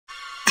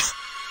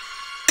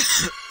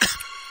Alright.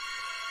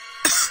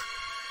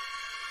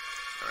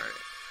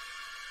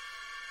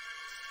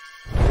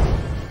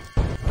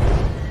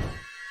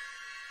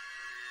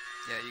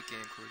 Yeah, you can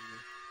include me.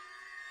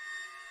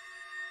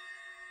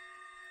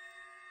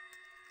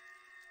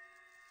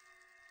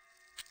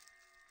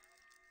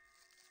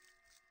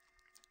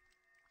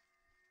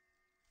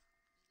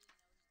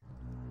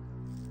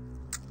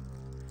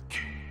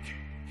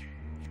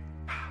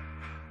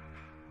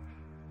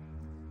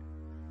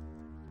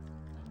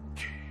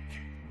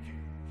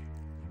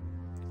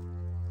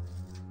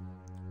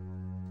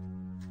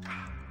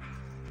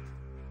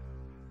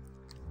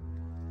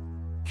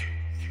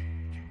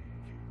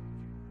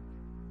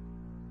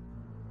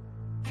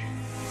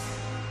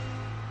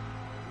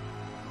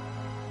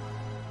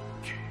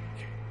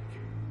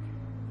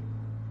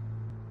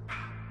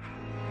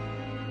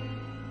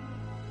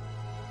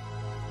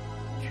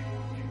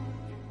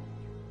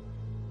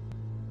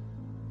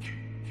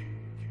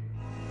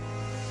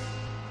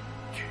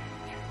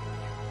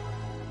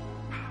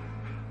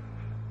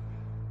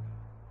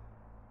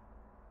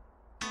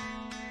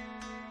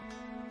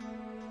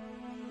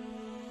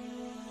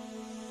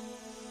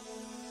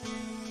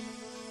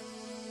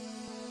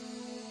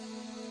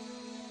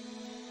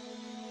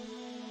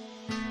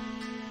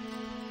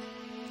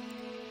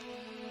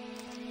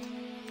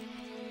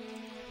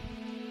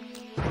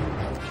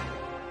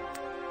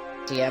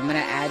 Yeah, I'm gonna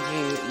add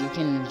you. You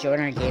can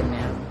join our game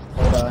now.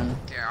 Hold on.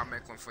 Yeah, I'll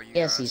make one for you.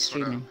 Yes, he's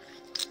streaming.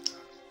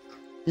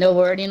 No,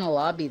 we're already in a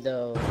lobby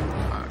though.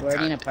 We're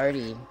already in a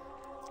party.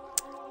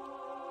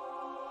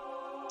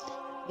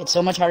 It's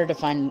so much harder to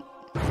find,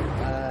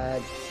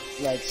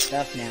 like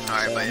stuff now.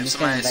 Alright, so but I'm if just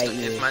gonna invite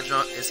you.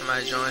 if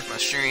somebody joins my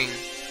stream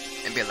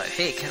and be like,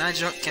 "Hey, can I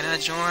join? Can I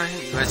join?"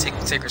 You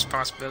gotta take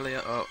responsibility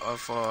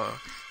of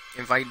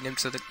inviting them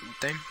to the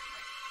thing.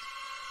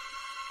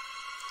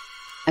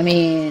 I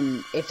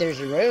mean, if there's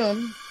a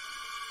room,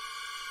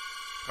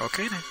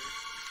 Okay then.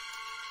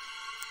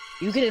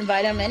 you can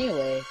invite them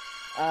anyway.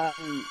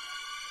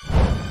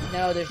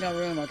 No, there's no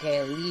room.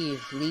 Okay, leave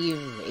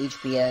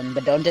HBN,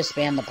 but don't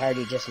disband the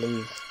party. Just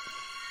leave.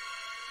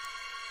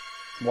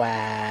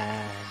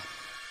 Wow.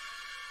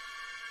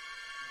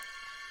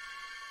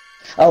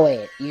 Oh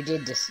wait, you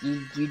did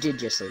you did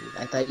just leave.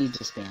 I thought you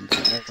disbanded.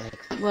 I was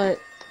like, what?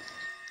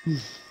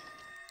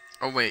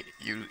 Oh wait,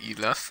 you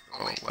left?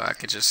 Oh well, I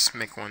could just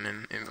make one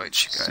and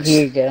invite you guys.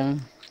 Here you go.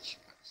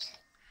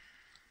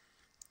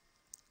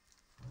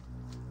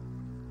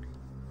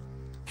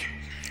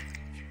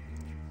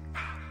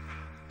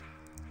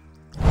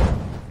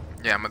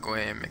 Yeah, I'm gonna go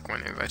ahead and make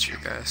one and invite you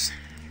guys.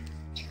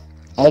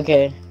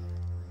 Okay.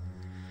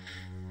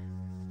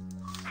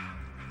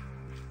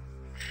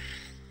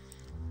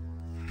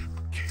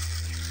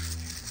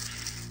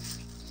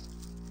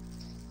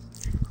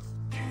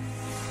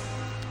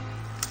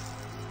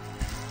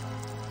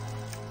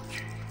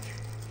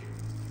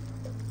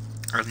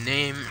 I'll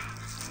name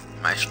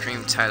my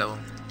stream title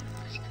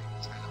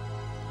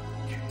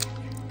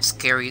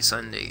Scary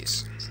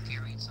Sundays.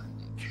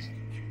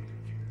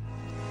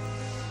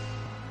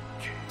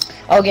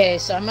 Okay,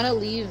 so I'm gonna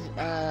leave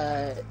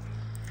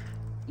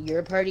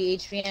your party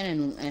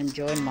HVN and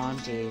join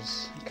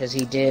Monty's because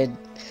he did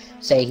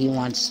say he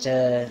wants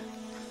to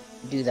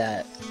do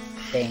that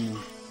thing.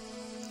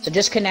 So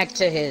just connect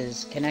to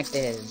his.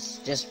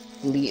 Just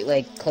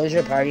like close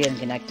your party and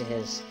connect to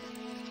his.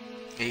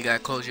 Yeah, you gotta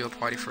close your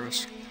party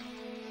first.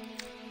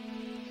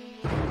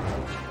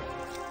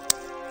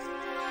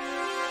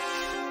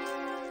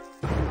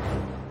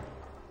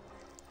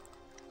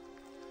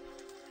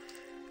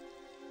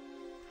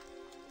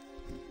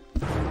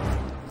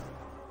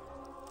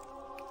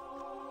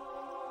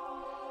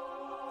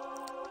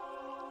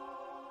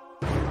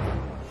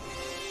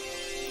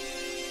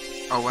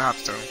 Oh, what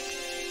happened to him?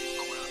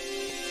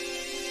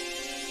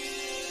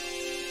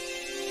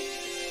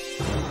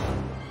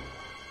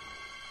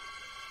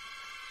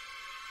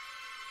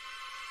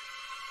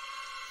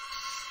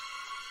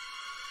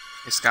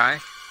 This guy?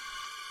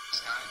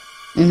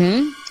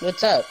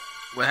 What's up?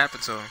 What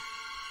happened to him?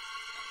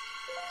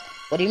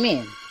 What do you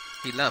mean?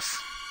 He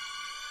left.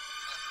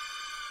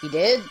 He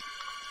did?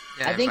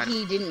 Yeah, I think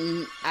he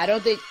didn't. I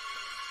don't think.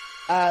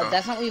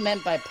 That's not what we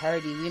meant by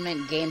party. We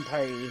meant game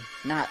party,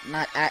 not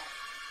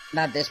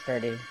this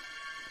party.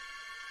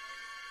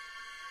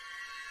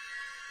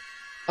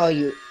 Oh,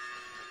 you.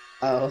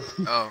 Oh.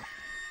 Oh.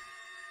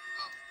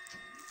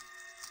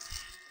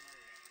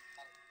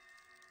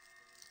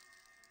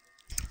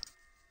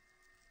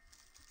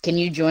 Can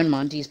you join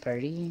Monty's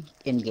party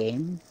in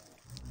game?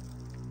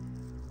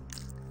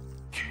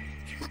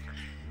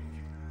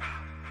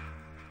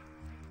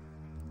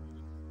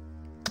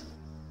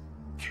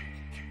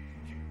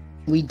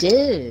 We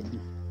did.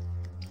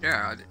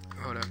 Yeah, I did.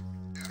 Hold up.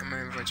 I'm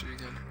gonna invite you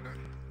again. Hold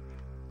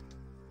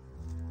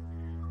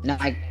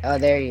up. No, oh,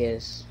 there he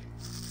is.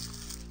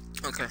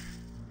 Okay.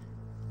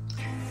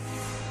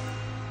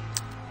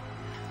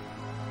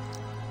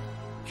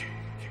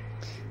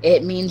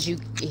 It means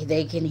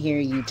they can hear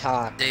you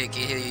talk. They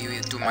can hear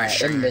you through my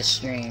stream. In the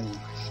stream.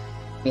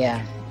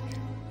 Yeah.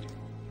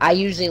 I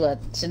usually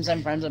since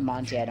I'm friends with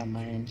Monty, I don't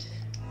mind.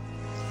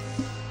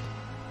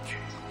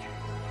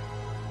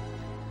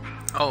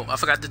 Oh, I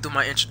forgot to do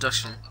my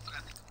introduction.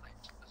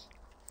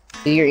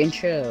 Do your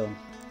intro.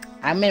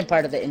 I'm in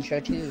part of the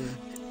intro too.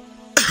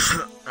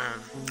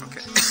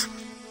 Okay.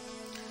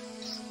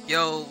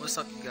 Yo, what's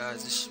up, you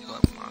guys? It's your boy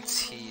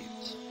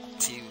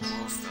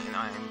MonteDWolf, and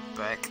I am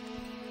back.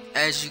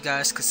 As you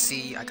guys can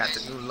see, I got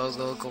the new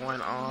logo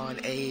going on.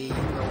 You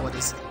know what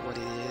it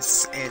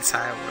is,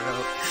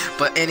 anti-world.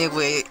 But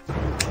anyway,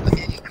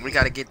 we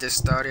gotta get this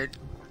started.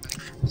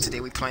 Today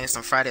we playing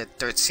some Friday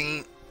the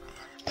 13th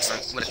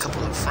with a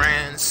couple of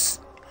friends.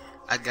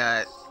 I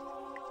got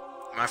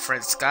my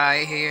friend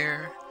Sky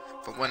here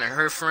for one of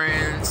her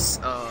friends.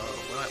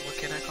 What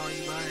can I call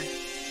you by?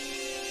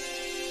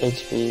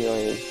 HB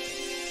or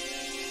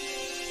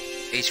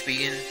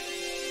HBN?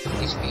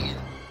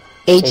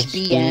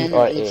 HBN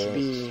or HB.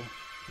 HB.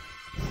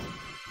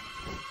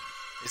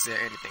 Is there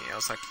anything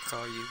else I can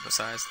call you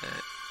besides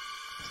that?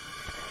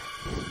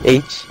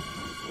 H.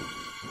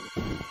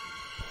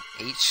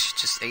 H?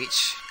 Just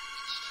H?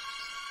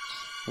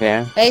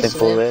 Yeah, Hey,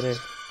 simple Swift. letter.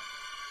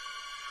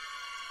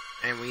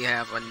 And we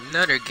have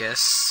another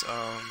guest,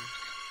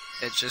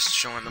 that just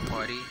joined the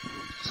party.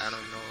 I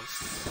don't know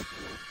if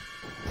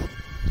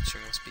she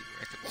wants to be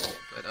recommended,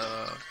 but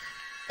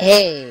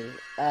Hey,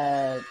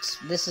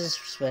 this is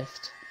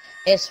Swift.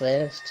 Hey,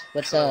 Swift.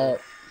 What's Hello.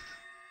 up?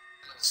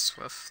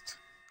 Swift.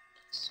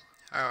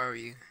 How are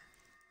you?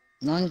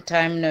 Long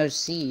time no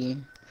see.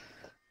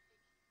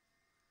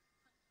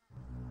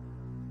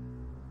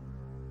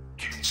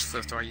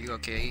 Swift, are you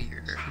okay?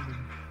 You're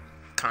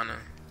kinda...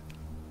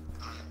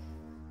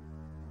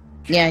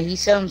 Yeah, he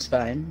sounds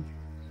fine.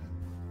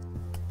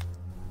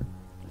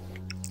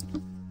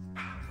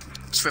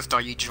 Swift,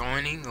 are you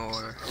joining,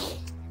 or...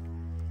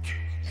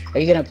 Are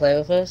you gonna play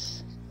with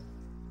us?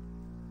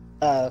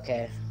 Oh,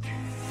 okay.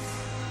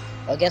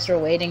 Well, I guess we're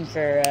waiting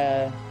for,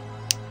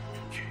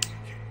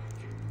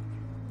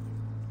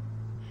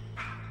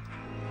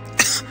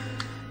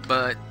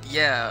 But,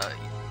 yeah,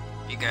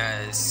 you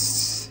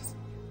guys,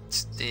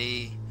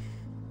 today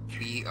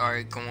we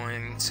are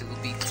going to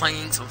be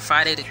playing some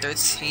Friday the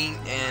 13th,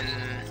 and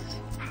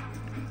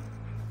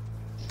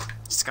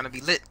it's gonna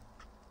be lit.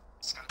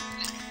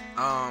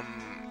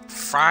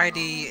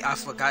 Friday, I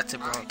forgot to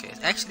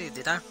broadcast. Actually,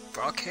 did I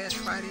broadcast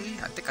Friday?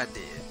 I think I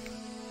did.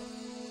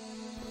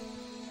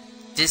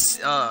 This,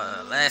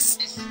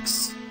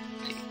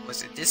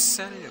 was it this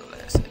Saturday or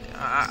last Saturday?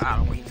 I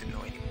don't even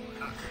know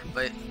anymore.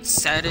 But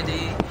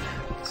Saturday,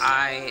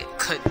 I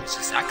couldn't make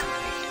it.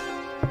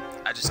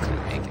 I just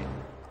couldn't make it.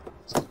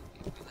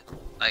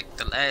 Like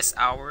the last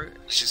hour,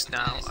 just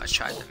now, I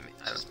tried to make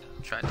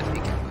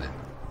it, but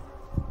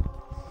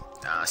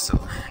nah. So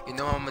you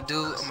know what I'm gonna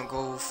do? I'm gonna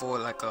go for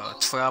like a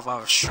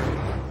 12-hour stream,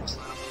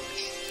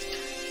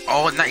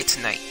 all night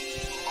tonight.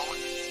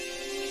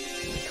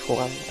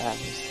 12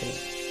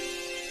 hours.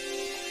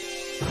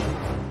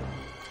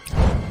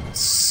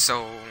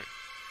 So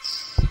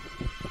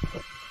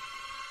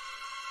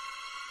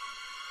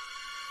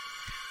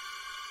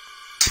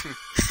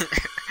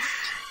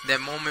that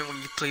moment when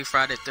you play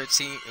Friday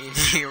 13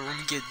 and your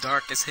room get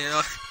dark as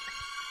hell.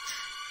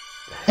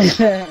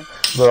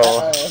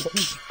 Bro.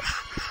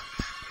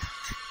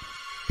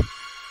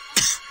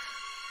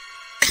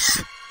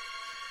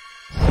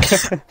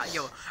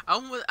 Yo,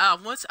 I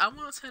once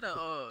had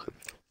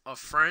a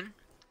friend.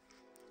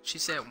 She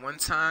said one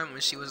time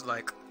when she was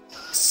like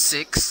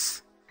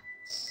 6,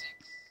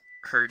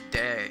 her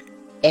dad.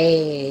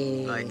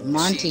 Hey, Like,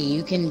 Monty,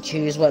 you can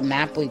choose what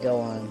map we go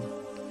on.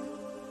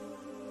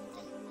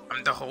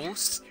 I'm the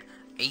host.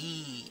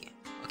 Hey.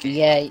 Okay.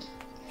 Yeah.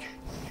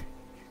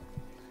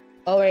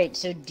 Alright,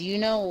 so what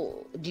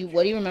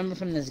do you remember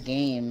from this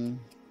game?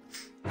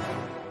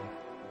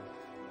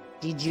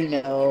 Did you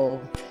know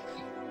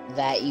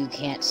that you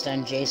can't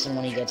stun Jason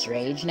when he gets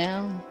rage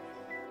now?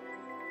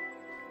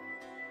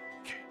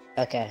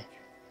 Okay.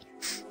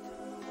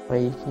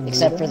 Wait, you can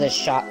Except do for that?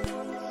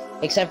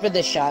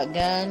 the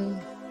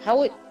shotgun.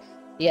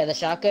 Yeah, the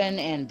shotgun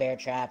and bear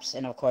traps,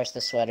 and of course the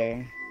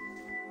sweater.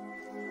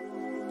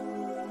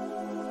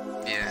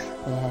 Yeah.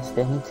 Yes,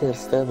 they need to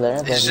still learn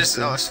about It's just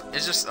this. us.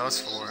 It's just us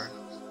four.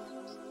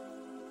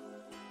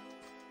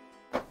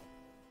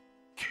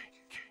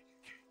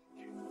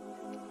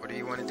 What do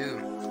you want to do?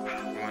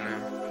 You want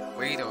to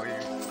wait or you?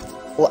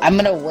 Well, I'm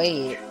gonna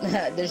wait.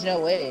 There's no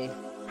way.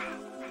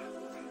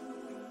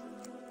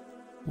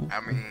 I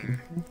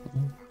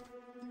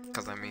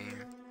mean,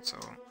 so.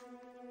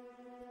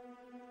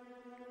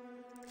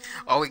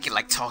 Oh, we can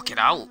like talk it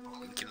out.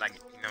 We can like,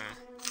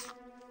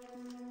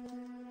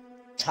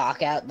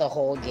 Talk out the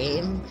whole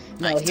game?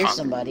 No, Like, here's talk-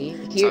 somebody.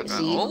 Here, talk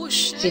see? about- oh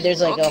shit. See,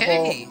 there's like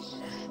okay. a whole...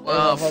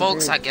 Well, whole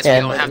folks, group. I guess Yeah,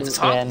 we don't have to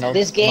talk. yeah, no,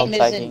 This game no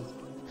isn't... typing.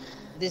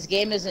 This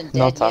game isn't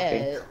No dead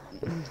talking. yet.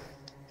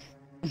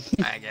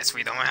 I guess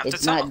we don't have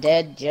It's to talk. not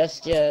dead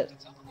just yet.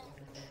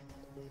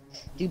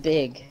 Do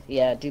big.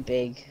 Yeah, do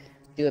big.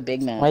 Do a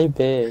big map. Why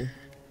big?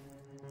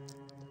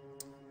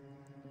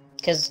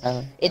 Because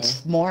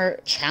it's more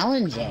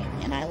challenging,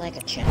 and I like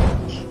a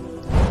challenge.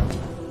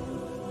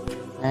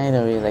 I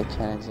don't really like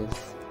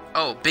challenges.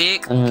 Oh,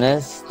 big.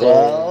 Unless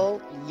Well,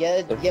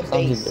 they're you're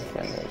something basic.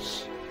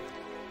 different.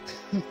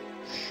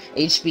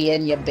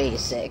 HBN, you're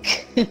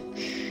basic.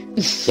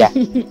 Yeah.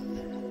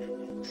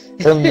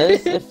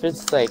 Unless if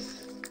it's like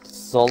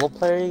solo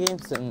player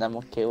games, then I'm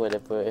okay with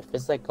it. But if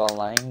it's like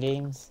online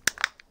games,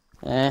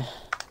 I'm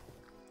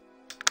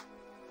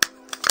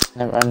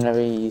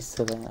never used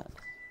to that.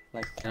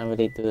 Like, can't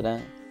really do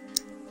that.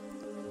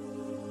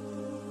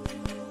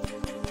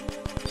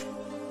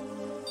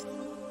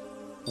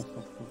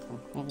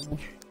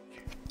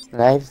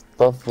 Live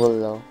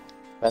Buffalo.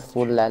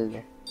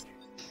 Buffalo.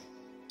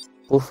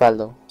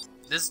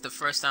 This is the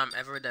first time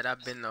ever that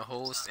I've been the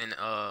host and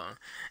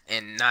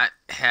not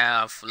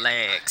have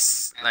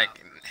lags,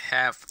 like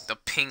have the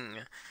ping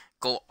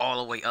go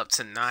all the way up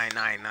to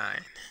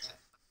 999.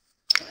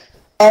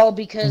 Oh,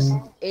 because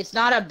it's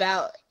not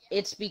about.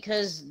 It's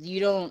because you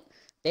don't.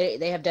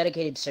 They have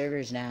dedicated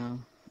servers now.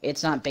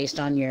 It's not based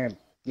on your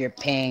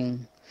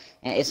ping,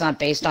 and it's not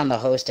based on the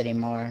host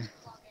anymore.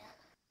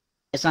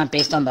 It's not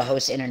based on the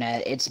host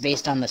internet. It's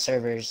based on the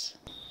servers.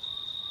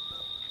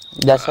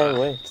 That's how it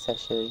works,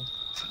 actually.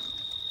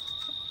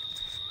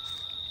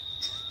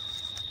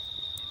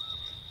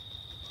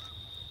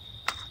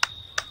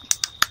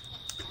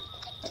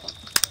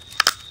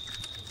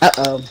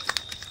 Uh-oh.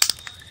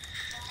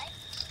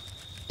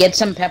 Get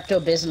some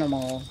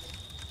Pepto-Bismol.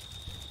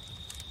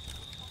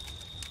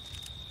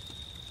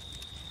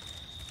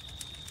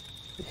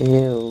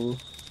 Ew.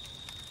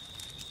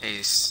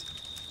 Ace.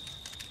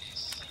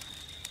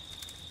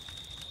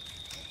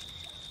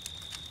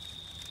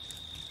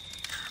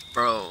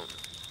 Bro,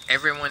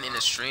 everyone in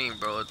the stream,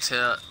 bro,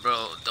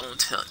 don't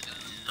tell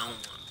no one.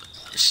 But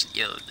this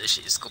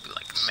shit is gonna be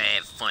like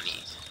mad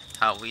funny.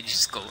 How we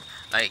just go,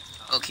 like,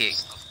 okay,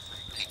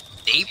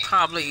 they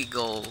probably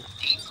go.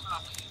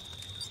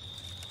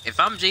 If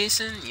I'm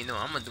Jason, you know,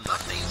 I'm gonna do my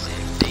thing.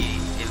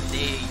 If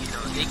they, you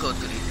know, they go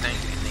do their thing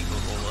and they go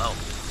roll out.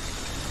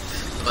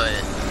 But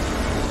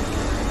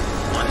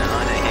on the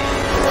other hand,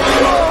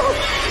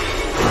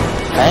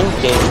 I'm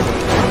gay.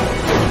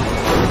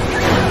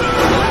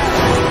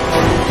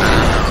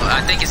 I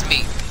think it's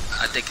me.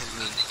 I think it's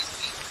me.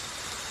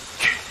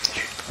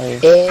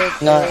 It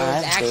No, is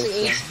I'm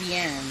actually Jason.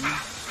 HBN.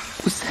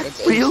 Was that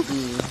It's real?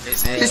 HD.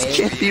 It's This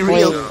can't be Wait,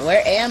 real.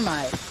 where am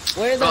I?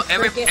 Where the Bro,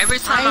 frickin- every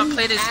time I I'm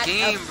play this at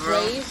game, a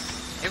bro, place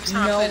every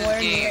time I play nowhere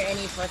this near game,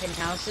 any fucking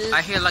houses.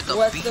 I hear like a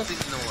What the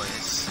beeping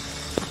noise.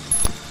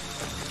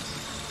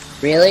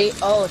 Really?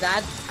 Oh,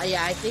 that.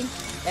 Yeah, I think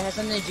it has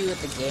something to do with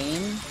the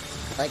game.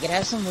 Like, it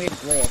has some weird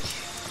glitch.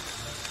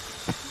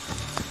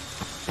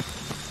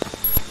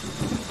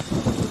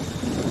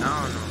 I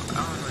don't know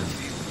if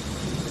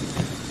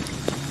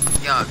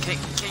you... Y'all, can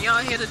y'all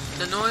hear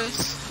the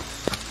noise?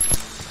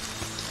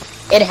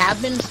 It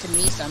happens to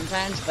me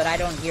sometimes, but I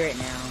don't hear it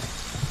now.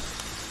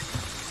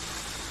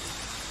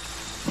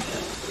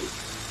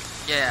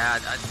 Yeah, I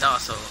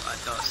thought so,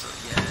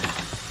 yeah.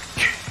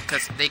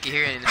 Because they can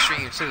hear it in the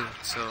stream too,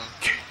 so...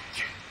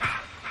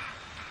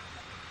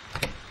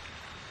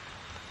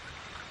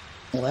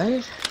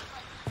 What?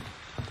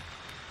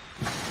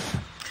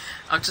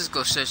 I'm just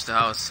gonna search the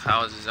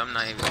houses. I'm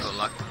not even gonna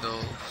lock the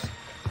doors.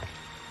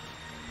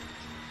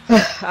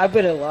 I'm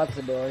gonna lock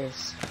the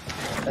doors.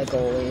 Like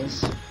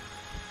always.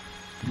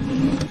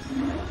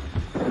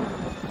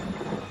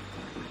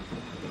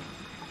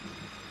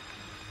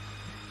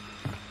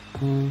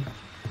 Who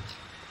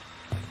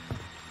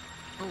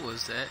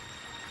was that?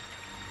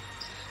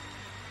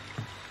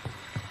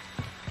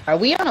 Are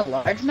we on a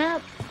large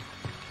map?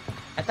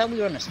 I thought we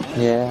were on a small map.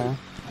 Yeah.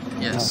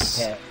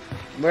 Yes. Okay.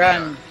 We're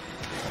on...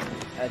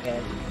 Okay.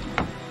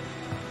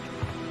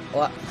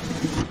 What?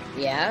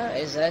 Yeah?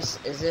 Is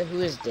it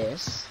who is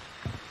this?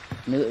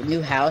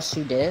 New house,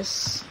 who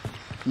dis?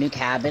 New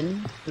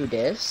cabin, who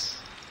dis?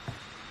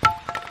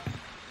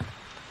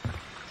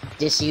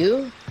 This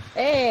you?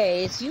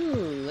 Hey, it's you.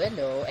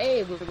 Hello.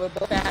 Hey, we're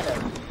both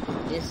Adam.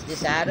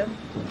 This Adam?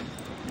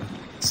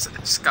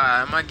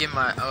 Sky, I might get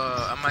my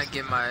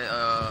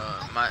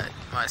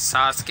my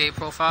Sasuke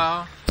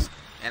profile,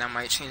 and I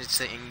might change it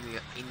to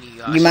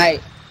Inuyasha. You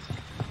might.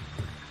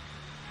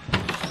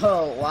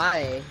 Oh,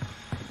 why?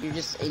 You're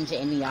just into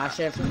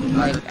Inuyasha from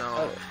I like. don't know.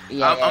 Oh,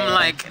 yeah.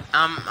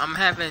 I'm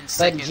having But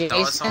second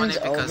thoughts on Jason's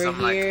it because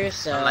over here,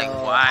 so I'm like,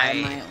 I why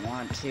might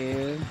want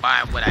to.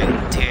 would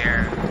I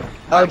dare?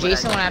 Why Oh, would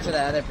Jason I, went after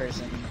the other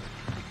person.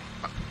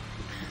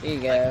 Here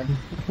you go.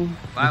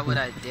 why would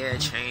I dare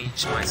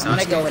change my I'm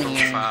gonna Sasuke go in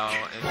here.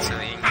 profile into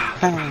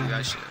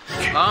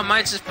Inuyasha? Well, I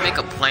might just make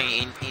a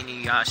plain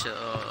Inuyasha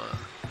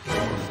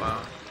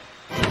profile.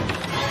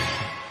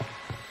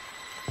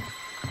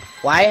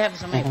 Why have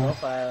so many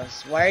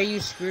profiles? Why are you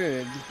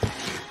screwed?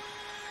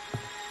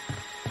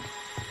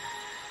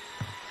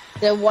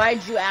 Then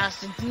why'd you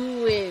ask to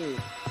do it?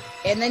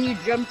 And then you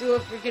jump through a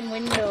freaking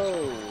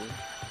window.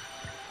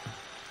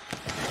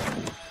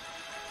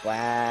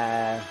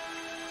 Wow.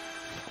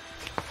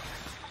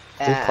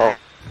 Default.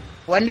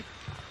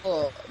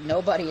 Wonderful.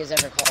 Nobody has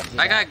ever called you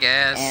I got that.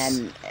 gas.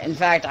 And in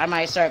fact, I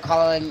might start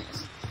calling.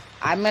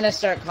 I'm gonna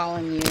start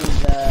calling you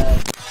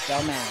the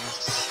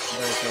dumbass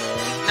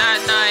worker. Not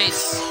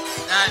nice.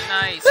 Not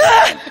nice.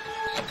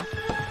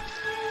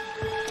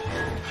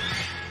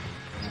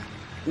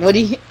 What do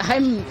you?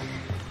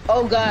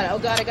 Oh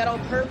god, I got all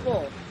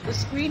purple. The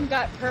screen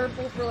got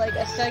purple for like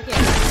a second.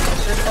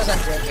 I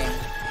wasn't joking.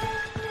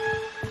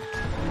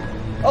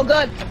 Oh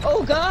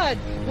god!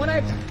 When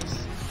I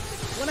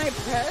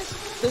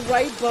pressed the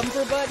right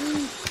bumper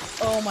button,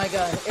 oh my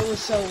god, it was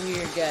so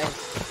weird,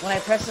 guys. When I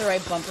pressed the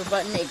right bumper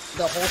button,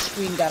 the whole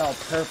screen got all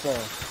purple.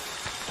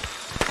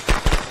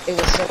 It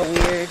was so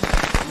weird.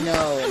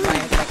 No,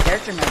 my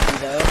character might be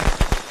though.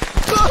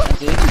 My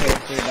game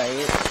character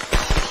might.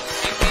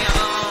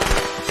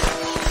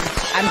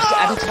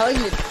 I'm telling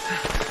you.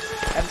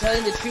 I'm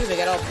telling the truth, I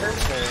got all purple.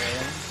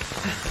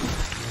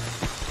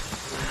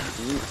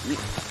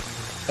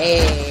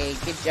 Hey,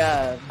 good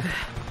job.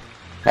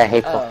 I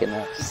hate fucking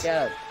nuts. Good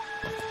job.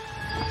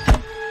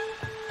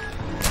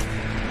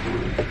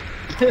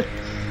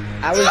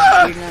 I was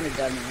you're not a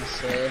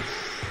dumbass, shit.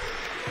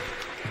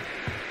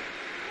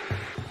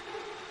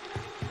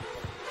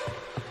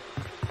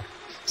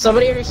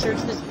 Somebody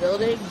researched this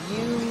building?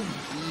 You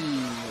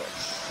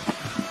bitch.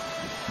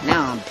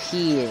 Now I'm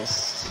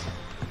pissed.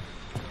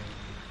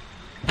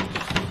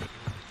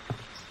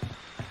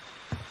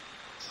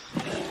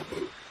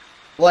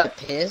 What,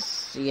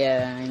 piss?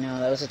 Yeah, I know,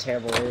 that was a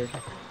terrible word.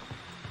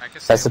 I can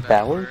say That's a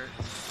bad word?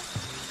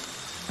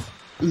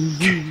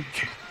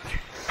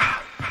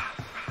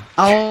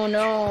 Oh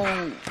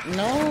no,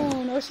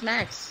 no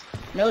smacks.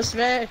 No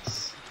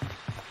smacks.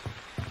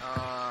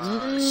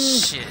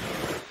 Shit.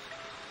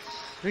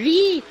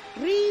 Run.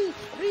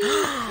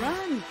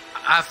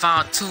 I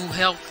found 2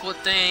 helpful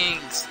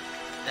things.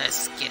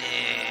 Let's get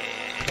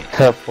it.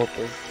 Helpful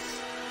things.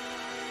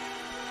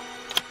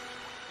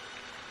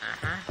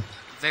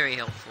 Very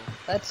helpful.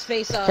 Let's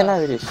face off. Can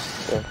I really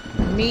sure?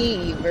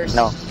 Me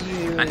versus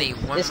you. I need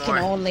one this more.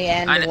 Can only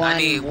end I one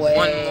need way.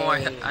 one more.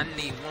 I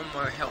need one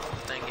more helpful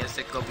thing. Is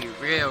it gonna be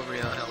real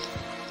helpful?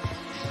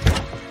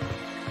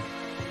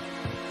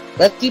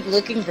 Let's keep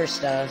looking for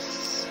stuff.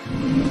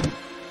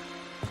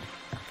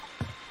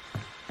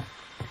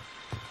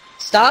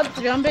 Stop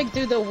jumping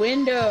through the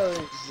windows.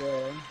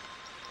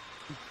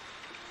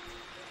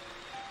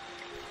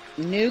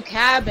 New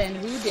cabin.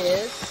 Who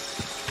dis?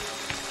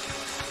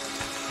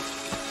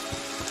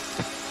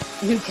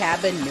 New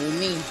cabin, new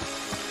me.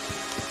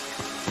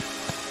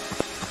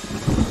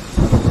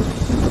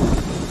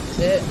 That's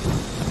it.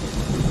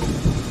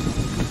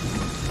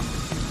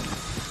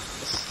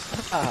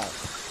 Stop.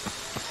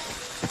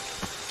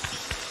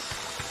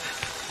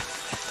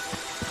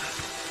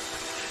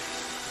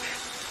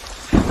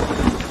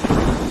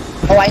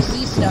 Oh, I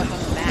see stuff on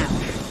the map.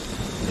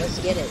 Let's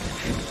get it.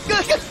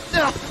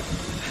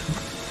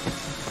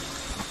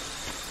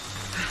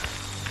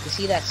 You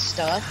see that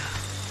stuff?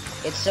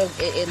 It's so,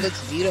 it looks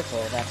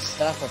beautiful, that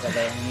stuff over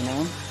there, you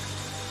know?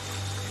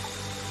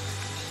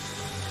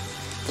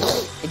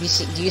 If you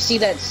see, do you see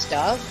that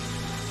stuff?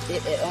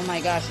 Oh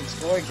my gosh, it's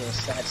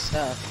gorgeous, that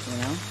stuff, you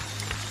know?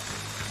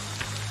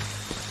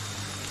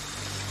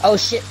 Oh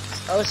shit,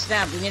 oh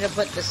snap, we need to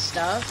put the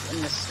stuff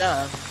in the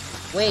stuff.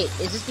 Wait,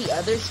 is this the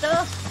other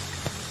stuff?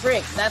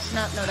 Frick, that's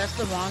not, no, that's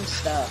the wrong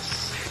stuff.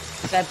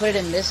 Should I put it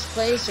in this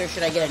place, or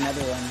should I get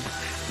another one?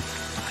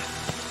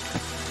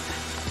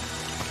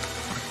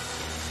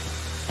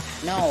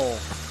 No.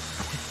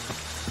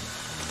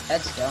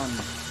 That's dumb.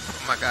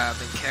 Oh my god, I've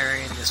been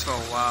carrying this for a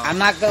while. I'm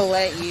not gonna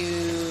let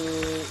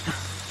you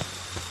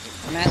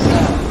mess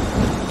up.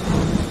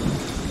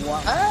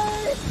 What?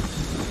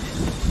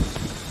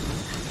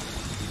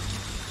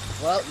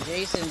 Well,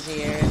 Jason's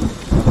here.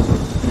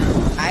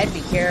 I'd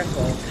be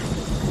careful.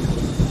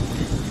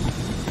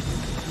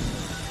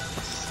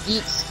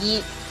 Skeet,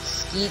 skeet,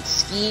 skeet,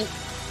 skeet,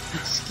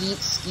 skeet,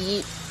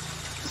 skeet.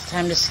 It's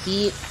time to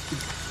skeet.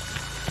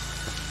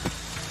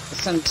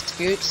 Some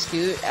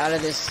scoot out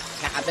of this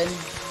cabin.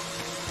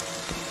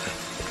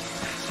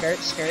 Skirt.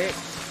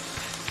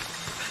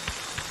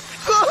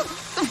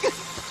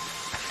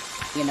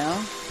 You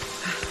know?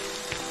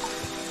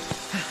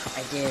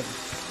 I did.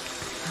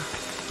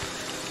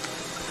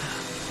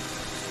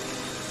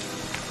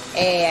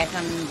 Hey, I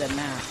found the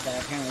map that I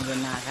apparently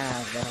did not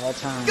have the whole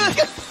time.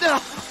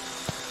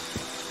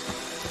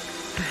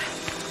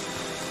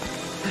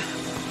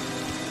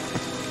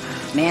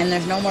 Man,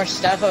 there's no more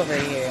stuff over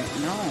here.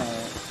 No.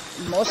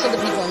 Most of the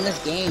people in this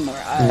game are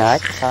us.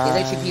 Not the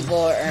other 2 people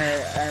are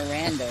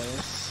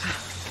randos.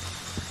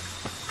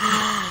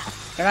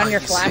 Turn on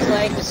your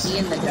flashlight to see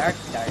in the dark.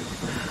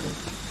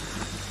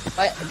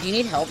 What? Do you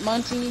need help,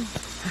 Monty?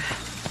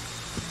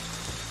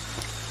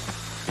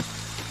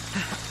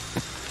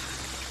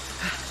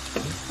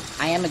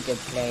 I am a good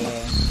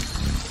player.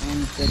 I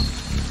am a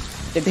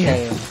good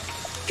player.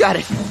 Got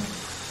it.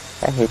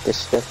 I hate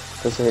this shit.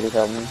 Doesn't really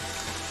help me.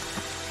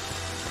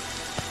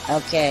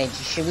 Okay,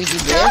 should we do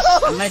this?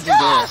 I'm gonna do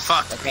this.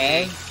 Fuck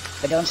okay? me.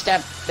 But don't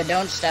step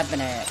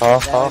in it. Oh,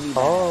 That would be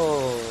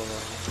oh,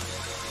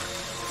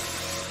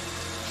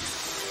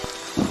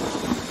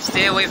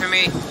 Stay away from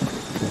me.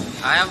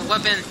 I have a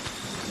weapon.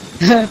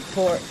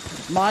 Poor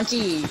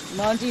Monty's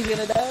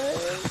gonna die.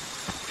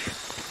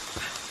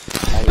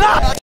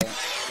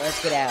 Let's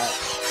get out.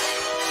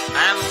 I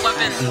have a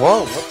weapon.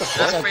 Whoa, what the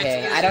fuck? It's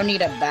okay. I don't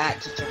need a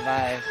bat to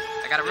survive.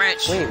 I got a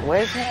wrench. Wait,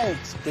 where's that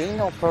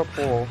Dino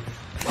purple?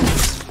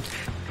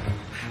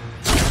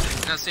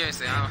 No,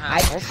 seriously, I don't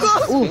have.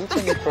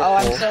 Oh,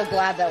 I'm so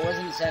glad that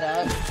wasn't set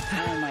up.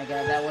 Oh my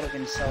god, that would have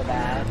been so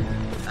bad.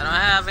 I don't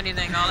have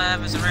anything. All I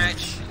have is a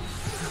wrench.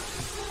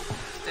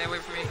 Stay away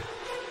from me.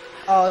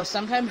 Oh,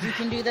 sometimes you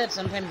can do that,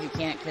 sometimes you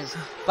can't, cause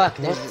fuck,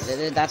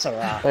 that's a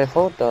rock. Wait,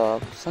 hold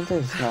up.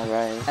 Something's not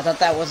right. I thought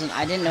that wasn't.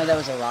 I didn't know that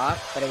was a rock,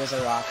 but it was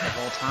a rock the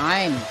whole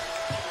time.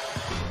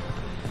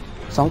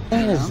 Something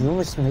in this room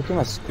is making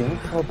my screen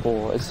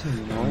purple. It's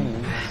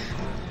annoying.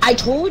 I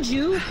told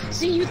you.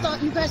 See, you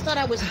guys thought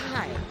I was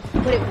high,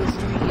 but it was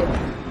real.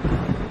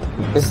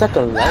 It's like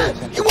a light.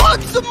 You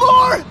want some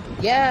more?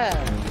 Yeah,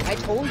 I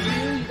told you.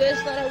 You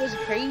guys thought I was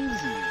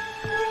crazy.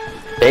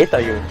 They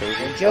thought you were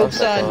crazy. Joke's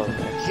on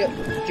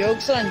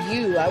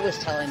you. I was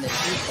telling the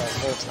truth the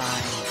whole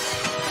time.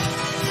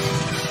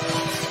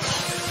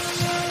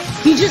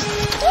 He just.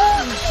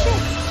 Oh,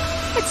 shit.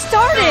 It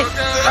started.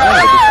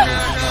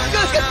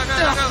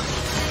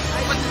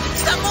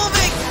 Stop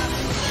moving.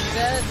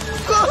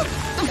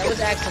 That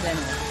was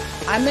accidental.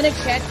 I'm gonna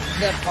check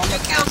the Palmer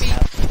Kill me.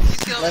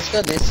 Let's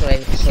go this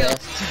way,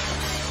 Swift.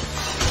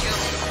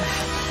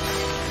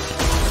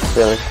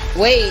 Really?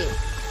 Wait.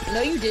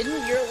 No, you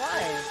didn't. You're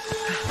alive.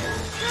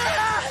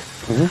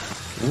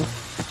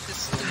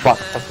 Fuck,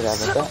 I forgot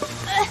about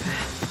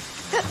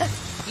that.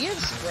 Do you have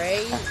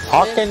spray?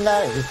 Talking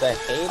that is a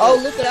hater. Oh,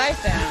 look what I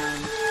found.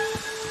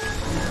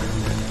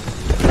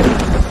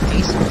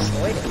 Jason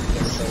destroyed it.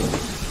 Yes, sir.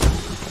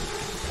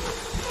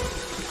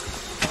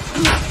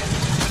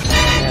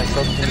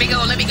 Let me go.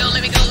 Get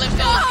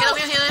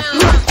him.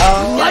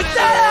 Oh, Like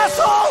that,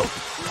 asshole!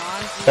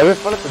 They're in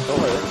front of the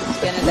door. It's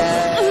gonna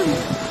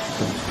die.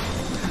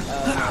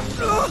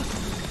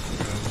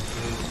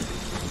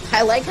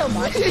 I like how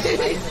much he's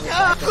fighting in his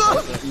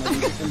episode game when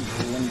he's been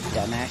doing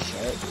dumbass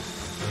shit.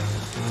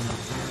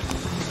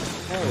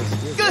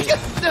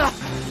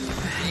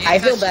 I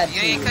feel bad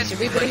too. Should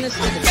we bring this to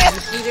the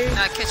two-seater?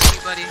 Not catching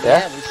you, buddy.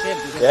 Yeah, we should,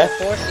 because the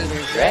four-seater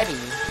is ready.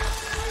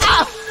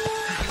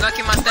 You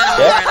lucky my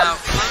stamina ran out.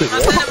 My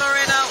stamina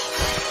ran out.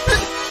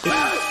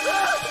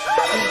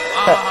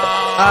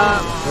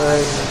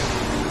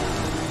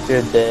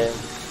 You're dead.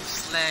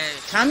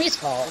 Slash. Tommy's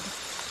called.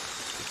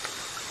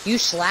 You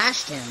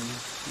slashed him.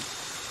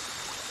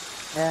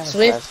 Yeah,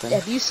 Swift,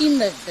 have you seen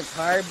the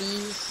car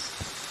bees?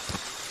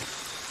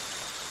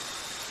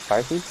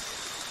 Car keys?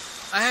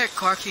 I had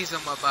car keys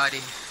on my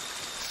body,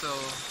 so.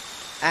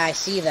 I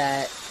see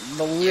that,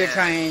 but we were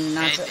trying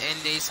not to.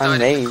 And they started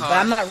the car. But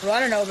I'm not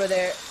running over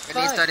there. And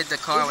they started the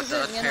car with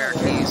the other pair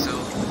of keys, so.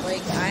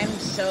 Like, I'm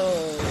so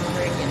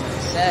freaking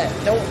upset.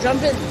 Don't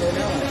jump in. No,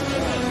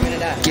 you're gonna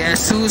die.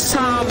 Guess who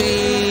saw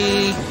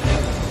me?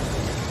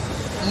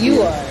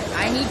 You are.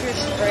 I need your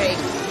spray.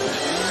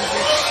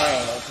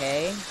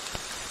 Okay?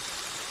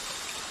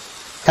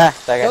 Ha,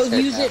 Go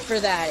use it for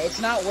that. It's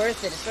not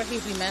worth it, especially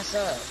if we mess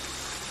up.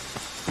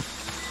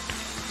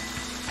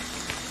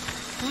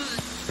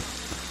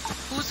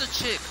 Who's the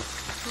chick?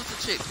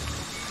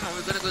 Come on,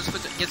 we're gonna go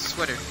get the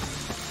sweater.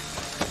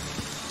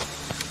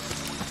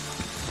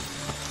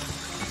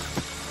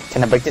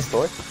 Can I break this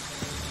door?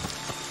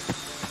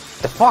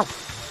 The fuck?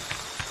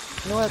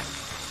 You know what?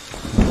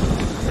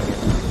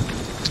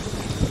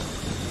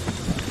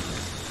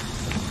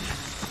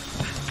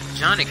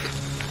 Johnny.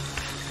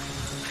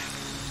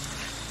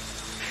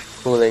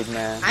 Kool-Aid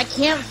man. I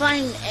can't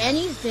find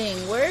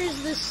anything. Where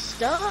is this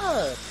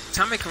stuff?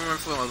 Tommy can run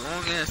for a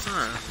long ass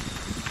time.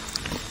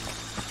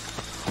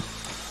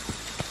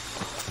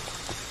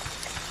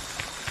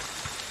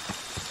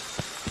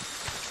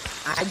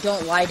 I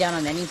don't lie down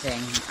on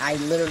anything. I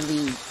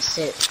literally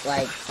sit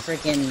like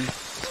freaking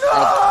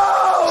like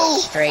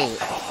straight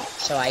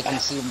so I can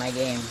see my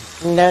game.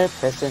 No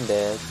person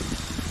did.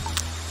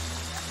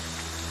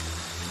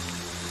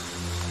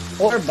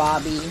 Or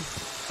Bobby.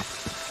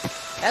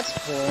 That's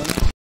cool.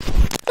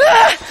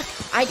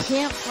 I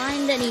can't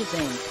find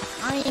anything.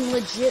 I am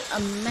legit a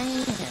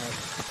man.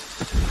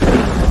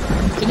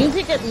 Can you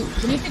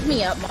pick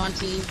me up,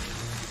 Monty?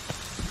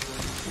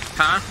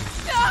 Huh?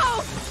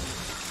 No!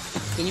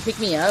 Can you pick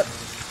me up?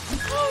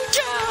 Oh,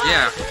 no!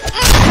 Yeah.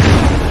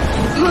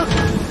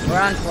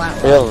 We're on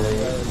flat road.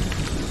 Really?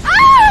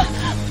 Ah!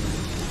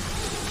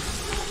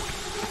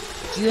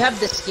 Do you have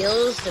the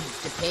skills to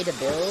pay the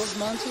bills,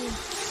 Monty?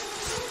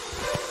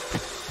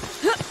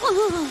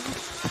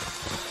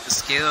 The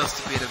skills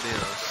to pay the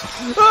bills.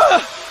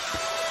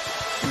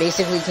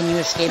 Basically, can you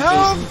escape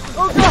Help! Jason?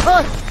 Oh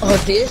god! Oh,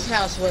 this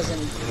house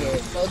wasn't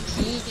good. Oh,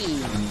 gee.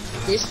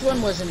 This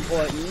one was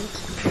important.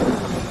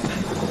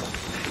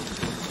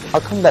 How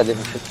come that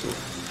didn't fit you?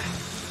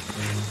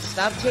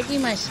 Stop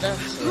taking my stuff,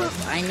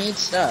 Swift. I need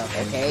stuff,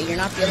 okay? You're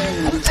not the only one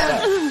who needs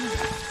stuff.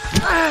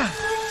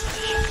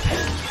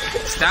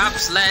 Stop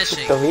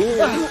slashing. Come here.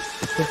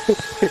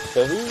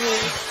 Come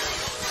here.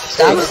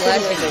 Stop Hey,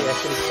 slashing. they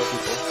actually kill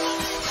people.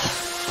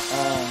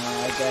 Oh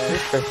my god.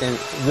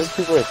 This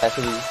people is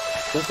actually,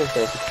 this is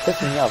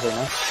pissing me off right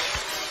now.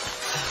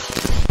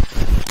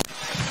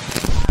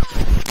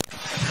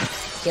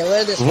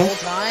 Killer this whole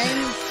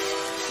time?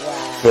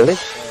 Wow. Really?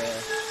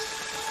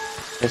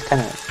 Yeah. It's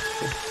kind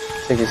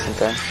of taking some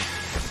time.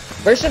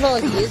 First of all,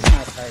 he is my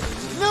party.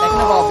 Second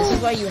of all, this is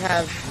why you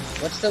have,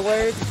 what's the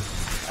word?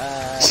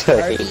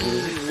 Sorry. Party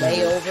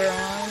layover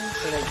on,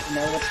 so that you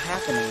know what's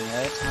happening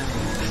at all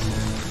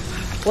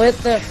times. What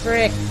the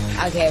frick?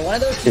 Okay, one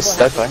of those people It's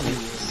have stuck, the right?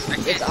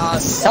 keys. It's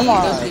awesome. Come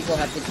on. Those people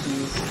have the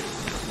keys.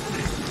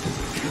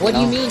 What do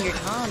you mean? You're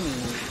Tommy.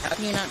 How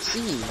can you not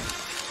see?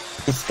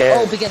 He's scared.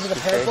 Oh, because of the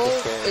He's scared, purple?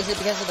 he's scared. Is it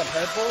because of the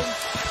purple?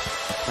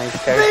 My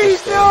character's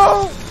scared.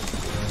 No!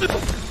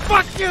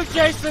 Fuck you,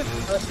 Jason!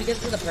 Oh, it's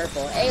because of the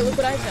purple. Hey, look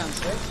what I found,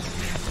 Swift.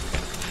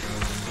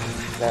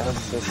 Battle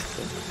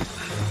Sister.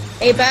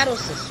 Hey, Battle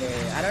Sister.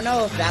 I don't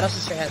know if Battle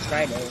Sister has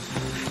Friday.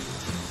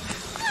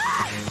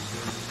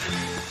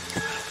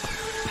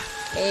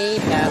 Hey,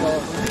 Battle.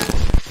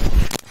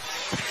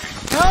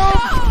 Help!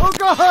 Oh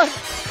god!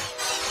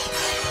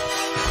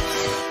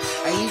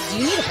 Do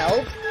you need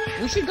help?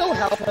 We should go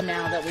help him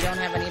now that we don't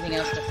have anything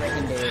else to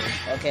freaking do.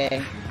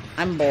 Okay?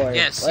 I'm bored.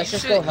 Yes, Let's you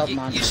just should, go help you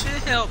Monty. should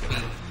help me.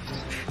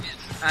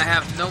 I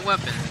have no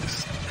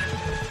weapons.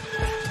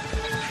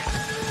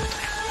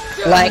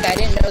 Like, I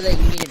didn't know that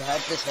you needed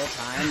help this whole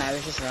time. I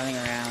was just running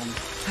around.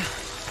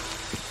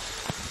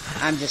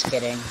 I'm just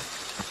kidding.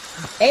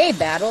 Hey,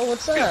 Battle,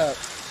 what's up?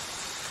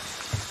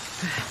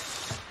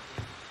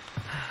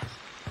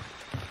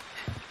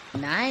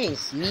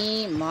 Nice.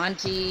 Me,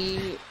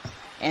 Monty,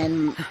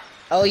 and...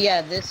 Oh,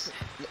 yeah, this...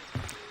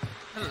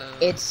 Hello.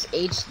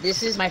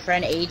 This is my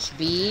friend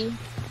HB,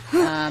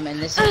 and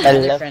this is my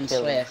other friend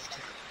Swift.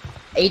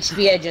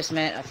 HB I just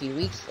met a few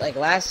weeks, like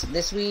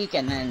this week,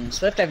 and then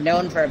Swift I've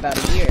known for about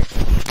a year.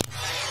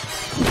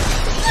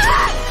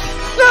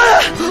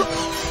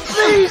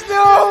 Please,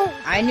 no!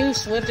 I knew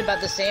Swift about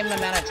the same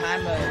amount of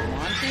time of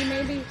Monty,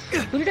 maybe?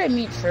 Who did I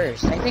meet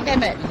first? I think I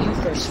met you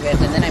first,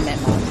 Swift, and then I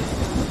met Monty.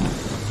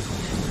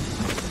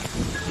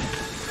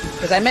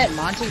 Because I met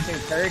Monty through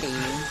Purdy,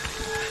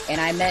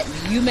 and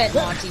you met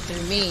Monty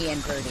through me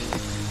and Purdy.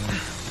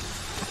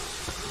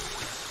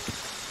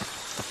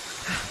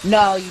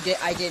 No, you did.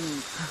 I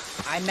didn't.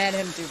 I met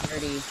him through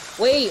Purdy.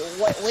 Wait,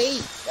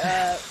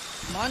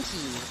 Monty,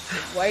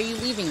 why are you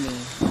leaving me?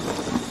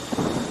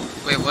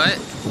 Wait, what?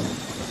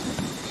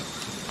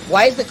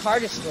 Why is the car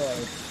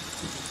destroyed?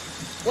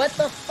 What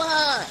the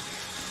fuck?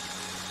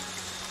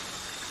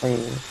 Wait.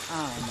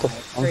 Oh I'm so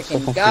my freaking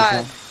confused god!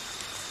 now.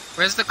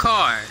 Where's the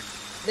car?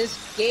 This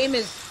game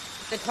is.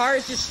 The car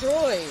is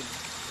destroyed.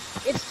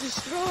 It's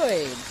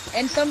destroyed,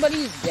 and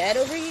somebody's dead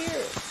over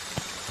here.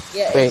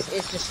 Yeah, Wait,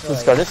 it's destroyed.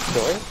 Is got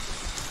destroyed?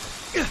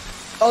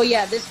 Oh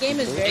yeah, this game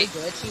is very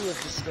glitchy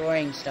with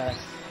destroying stuff.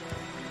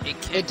 It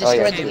Oh, destroyed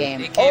yeah. the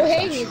game. It Oh can't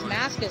hey, be his destroyed.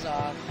 mask is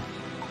off.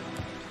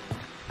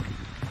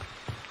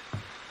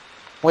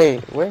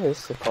 Wait, where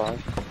is the car?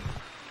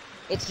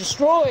 It's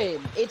destroyed.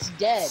 It's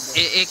dead.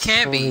 It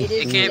can't be. It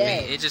is It can't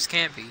dead. be. It just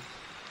can't be.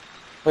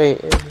 Wait,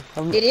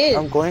 It is.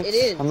 I'm going. It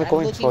is. I'm I'm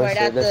going looking towards right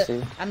it. at Let's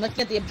the. see. I'm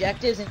looking at the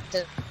objectives and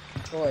it's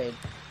destroyed.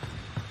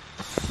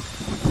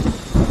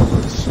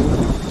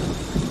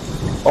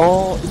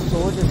 Oh, it's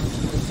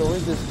over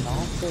this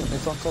mountain.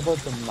 It's on top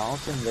of the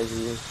mountain that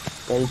you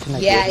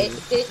can Yeah, get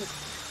it.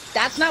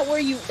 That's not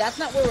where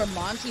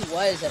Monty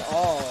was at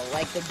all.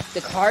 Like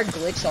the car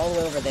glitched all the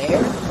way over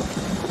there.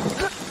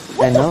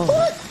 What I know. the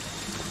fuck?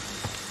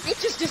 It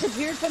just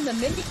disappeared from the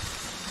menu.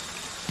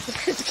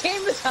 This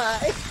game is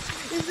high.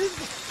 Is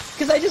this?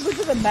 Because I just looked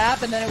at the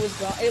map and then it was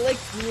gone. It like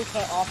flew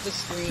off the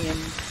screen.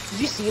 Did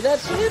you see that,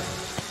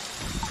 Swift?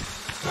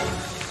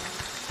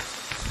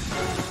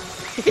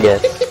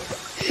 Yes.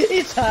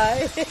 It's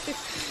high.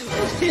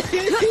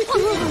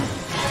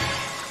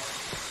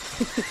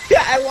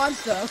 I want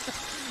some.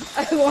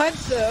 I want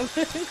some.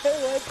 I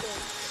want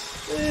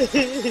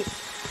some.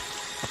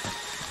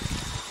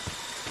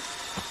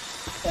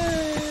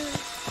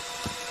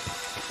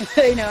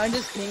 I know, I'm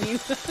just kidding you.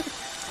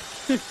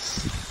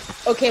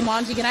 Okay,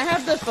 Monty, can I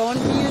have the phone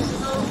views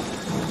though?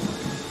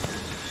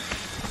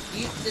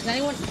 Does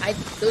anyone?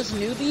 Those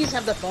newbies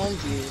have the phone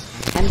views,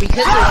 and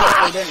because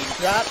they don't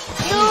drop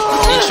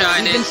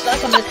anything, you've been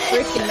stuck on this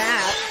freaking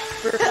map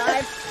for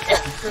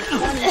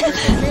 20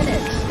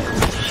 minutes.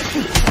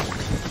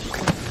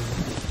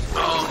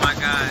 Oh my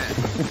god.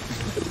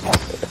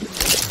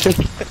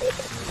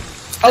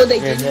 Oh, they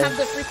didn't have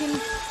the freaking.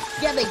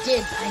 Yeah, they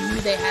did. I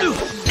knew they had the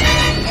keys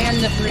and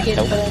the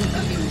freaking phone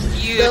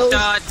views. You Those-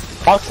 thought.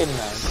 Fucking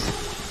nice.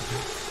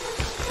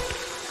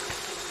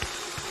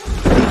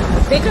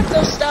 Pick up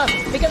those stuff.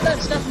 Pick up that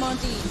stuff,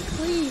 Monty.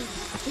 Please.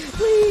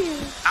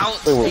 Please. Out.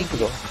 Wait, where did you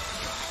go?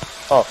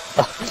 Oh.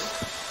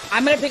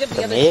 I'm gonna pick up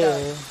the other Here.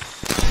 stuff.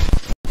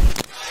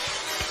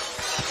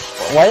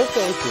 Why is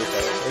there two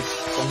there? It's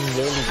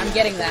really I'm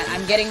getting that.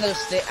 I'm getting those.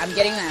 I'm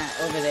getting that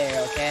over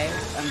there. Okay.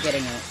 I'm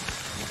getting it.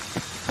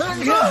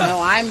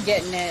 No, I'm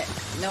getting it.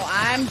 No,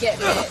 I'm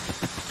getting it.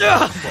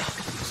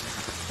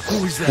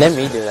 Who is that? Let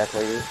me do that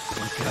for you.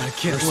 Oh God, I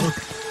can't look.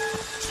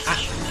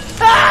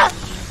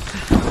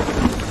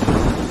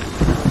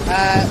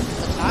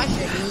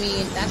 Latasha, you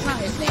mean, that's not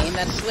his name,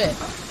 that's Swift.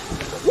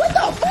 What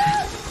the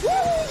fuck?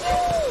 Where is he?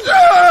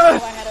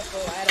 Oh, I had a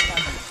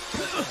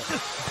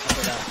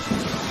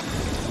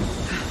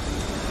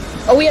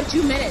Oh, we have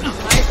 2 minutes.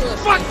 Might as well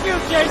Fuck you,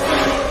 Jason!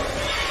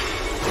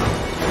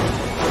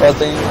 Well,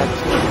 then you have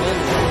 2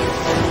 minutes.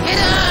 Hit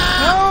him!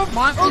 Help!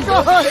 Monty, Oh,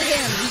 go God! hit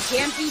him. He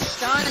can't be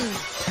stunned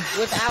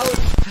without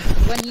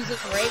when he's a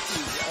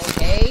Reiki,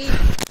 okay?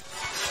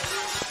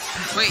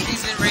 Wait,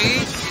 he's in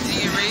rage? Is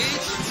he in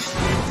rage?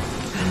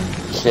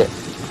 Shit.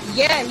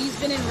 Yeah, he's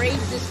been in rage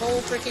this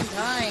whole freaking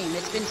time.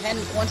 It's been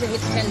once it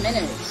hits 10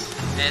 minutes.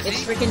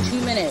 It's freaking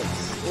 2 minutes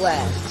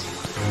left.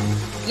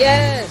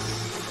 Yes!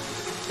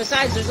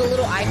 Besides, there's a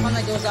little icon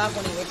that goes off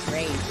when he hits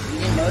rage. You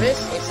didn't notice?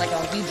 It's like a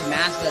huge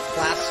mask that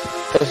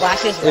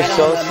flashes right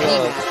on the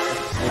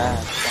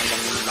mini-map.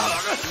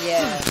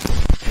 Yeah.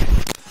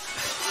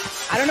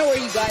 I don't know where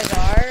you guys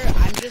are.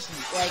 I'm just,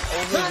 like,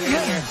 over here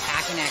near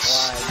Pacanac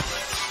Lodge.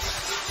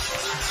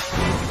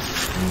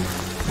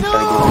 No!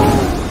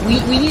 We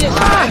need to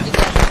survive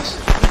together.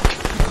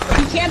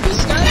 You can't be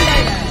stunned by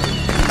that.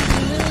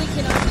 You literally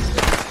cannot be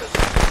stunned.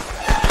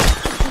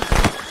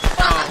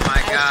 Oh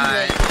my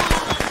god.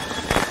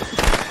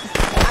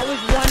 I was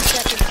 1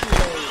 second too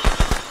late.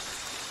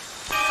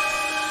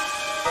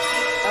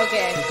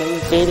 Okay. Then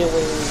fade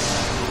away.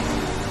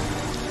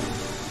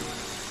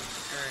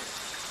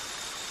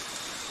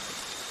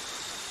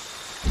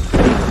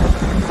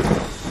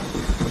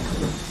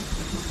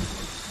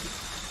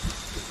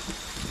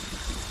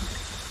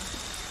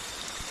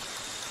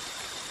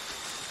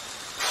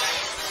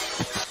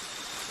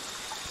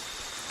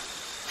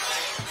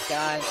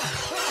 God.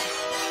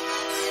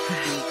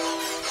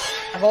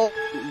 The whole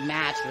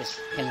match was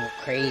fucking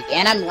crazy.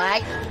 And I'm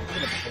lagging all over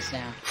the place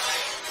now.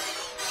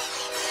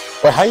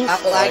 Wait, how you?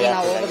 I'm lagging yeah,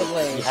 all over like, the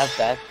place. You have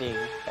that thing.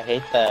 I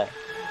hate that.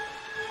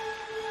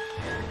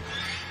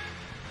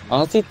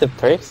 Honestly, the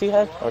perks you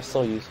have are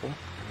so useful.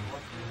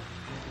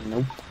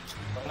 Nope.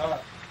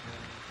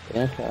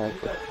 Yeah,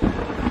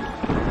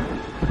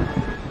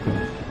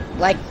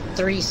 Like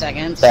 3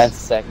 seconds. 10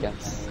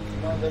 seconds.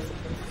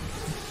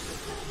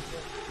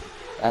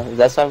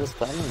 That's what I was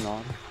planning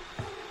on.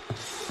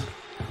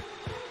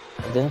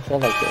 It didn't feel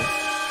like it.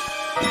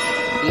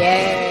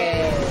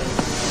 Yay!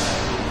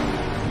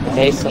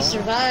 Okay, so We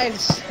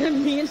survived.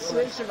 Me and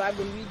Switch survived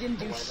when we didn't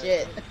do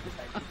shit.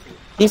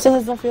 you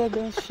said don't feel like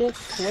doing shit.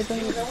 Why don't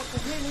you?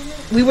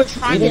 We were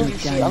trying to do didn't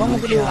shit. I don't We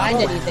want to couldn't do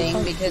find it.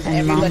 anything because Why you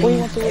everybody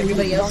want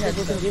to else had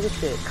doesn't stuff. give a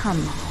shit.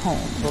 Come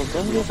home. Well,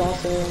 don't you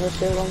also want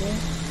shit on me?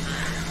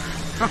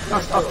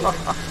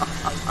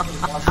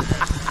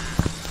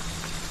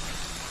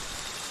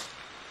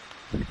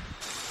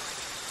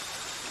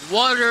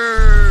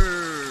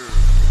 Water!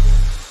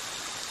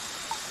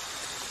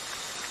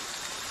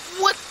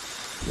 What?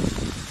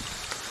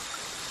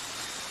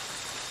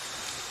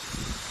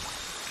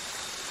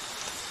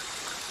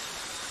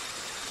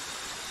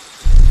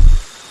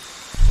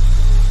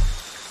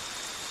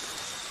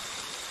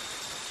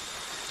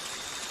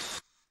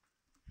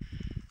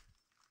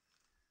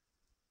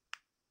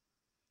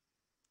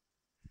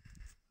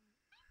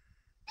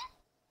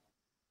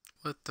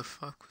 What the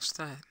fuck was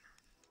that?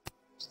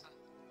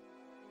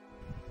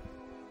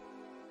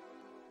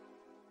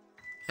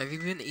 Have you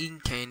been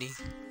eating candy?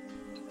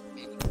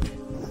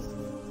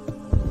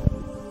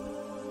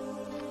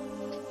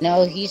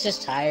 No, he's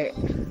just tired.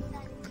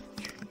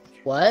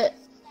 What?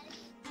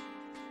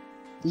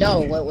 No,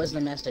 what was the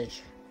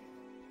message?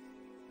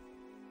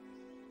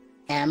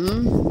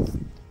 M?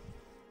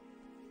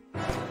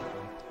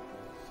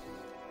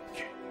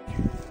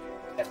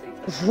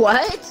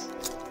 What?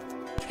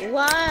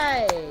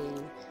 Why?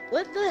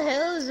 What the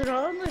hell is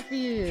wrong with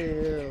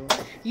you?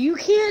 You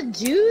can't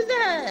do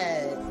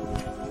that!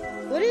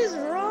 What is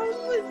wrong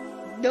with...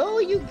 No,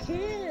 you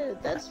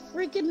can't! That's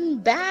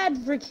freaking bad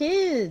for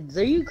kids!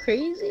 Are you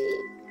crazy?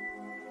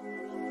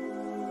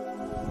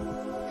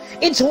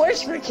 It's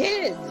worse for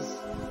kids!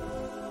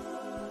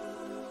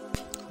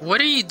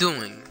 What are you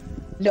doing?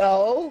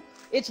 No,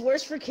 it's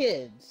worse for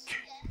kids.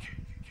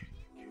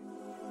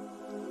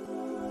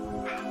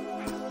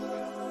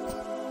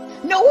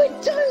 No, it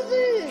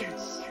doesn't!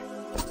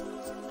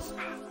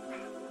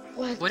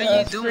 What are the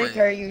you doing? frick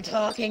are you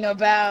talking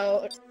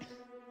about?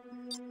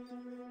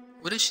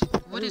 What is she?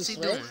 What is he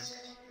doing?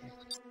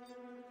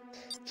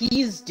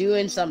 He's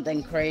doing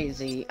something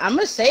crazy.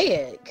 I'ma say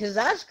it, cause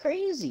that's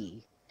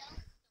crazy.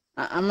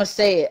 I'ma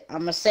say it.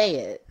 I'ma say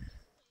it.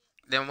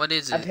 Then what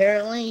is it?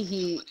 Apparently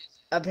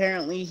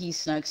he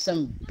snuck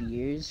some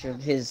beers from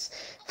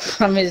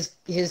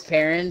his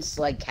parents'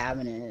 like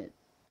cabinet.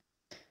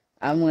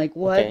 I'm like,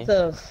 what Okay,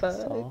 the fuck?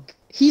 so?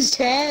 He's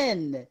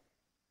 10.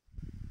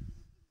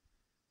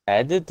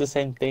 I did the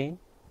same thing.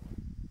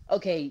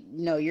 Okay,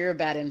 no, you're a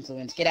bad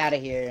influence. Get out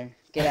of here.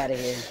 Get out of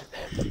here.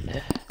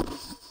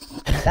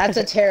 That's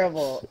a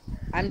terrible.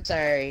 I'm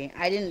sorry.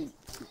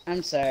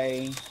 I'm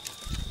sorry.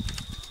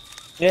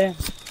 Yeah.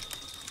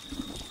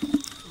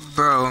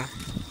 Bro,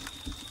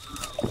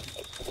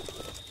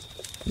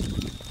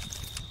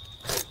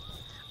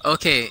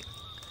 Okay,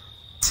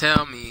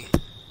 tell me,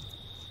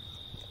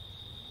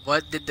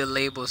 what did the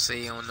label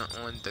say on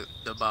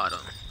the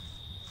bottom?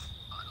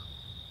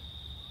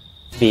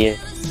 Beer.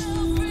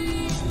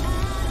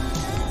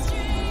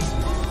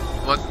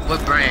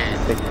 What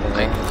brand?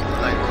 Like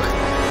what?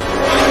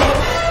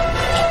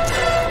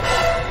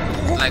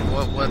 Like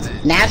what was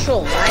it?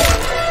 Natural light.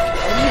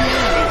 What do you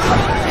mean?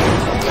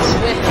 It's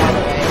Swift, by the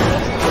way.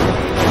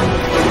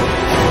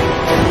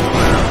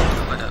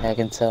 What up? I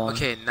can tell.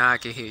 Okay, now I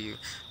can hear you.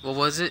 What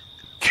was it?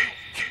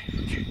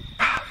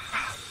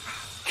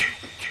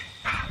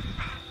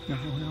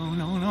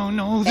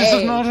 No, this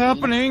is not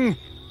happening!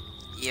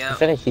 I Yeah.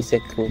 feel like he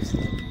said cool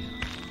stuff.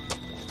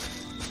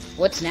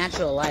 What's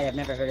natural light? I've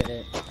never heard of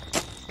it.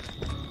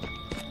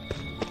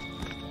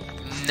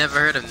 Never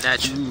heard of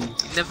natural.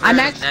 Never I'm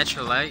heard of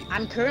natural light.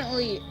 I'm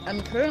currently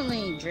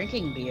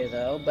drinking beer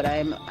though, but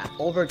I'm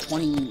over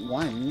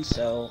 21,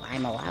 so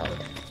I'm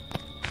allowed.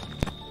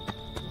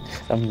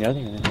 I'm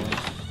younger than you.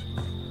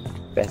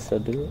 Best to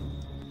do it.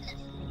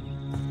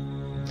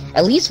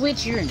 At least wait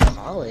till you're in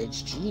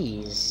college.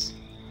 Jeez.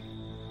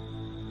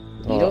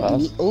 You don't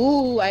need.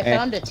 Ooh, I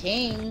found a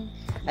ting.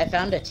 I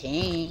found a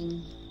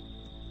ting.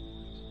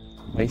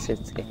 Waste your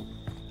time.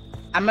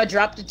 I'm gonna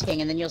drop the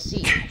ting and then you'll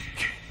see.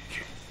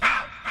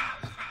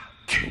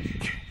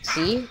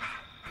 See?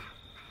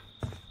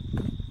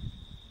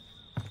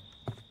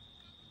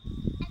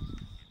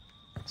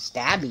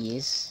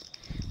 Stabbies?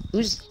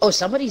 Who's... Oh,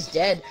 somebody's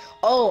dead.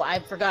 Oh, I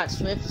forgot.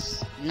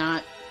 Swift's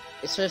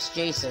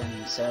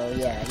Jason, so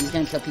yeah, he's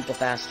gonna kill people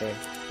faster.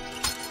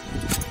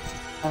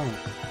 Oh,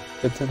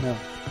 good to know.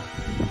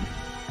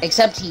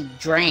 Except he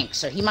drank,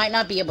 so he might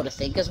not be able to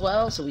think as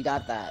well, so we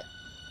got that.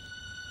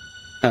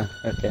 Huh,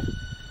 okay.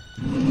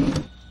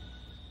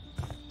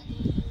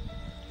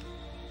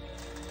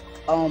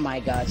 Oh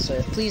my god,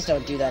 Swift, please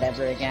don't do that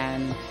ever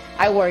again.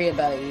 I worry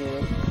about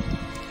you.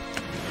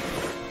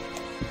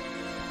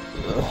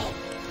 Ugh.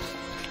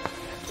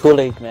 Too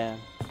late, man.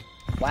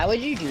 Why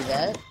would you do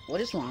that? What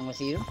is wrong with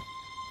you?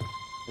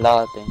 A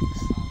lot of things.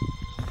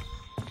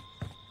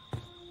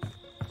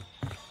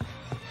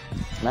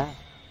 Nah.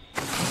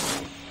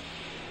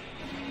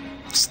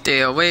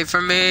 Stay away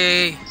from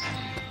me.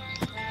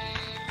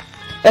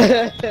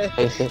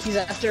 He's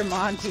after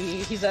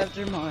Monty. He's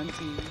after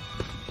Monty.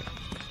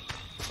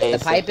 The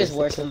pipe is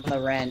worse than the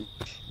wrench.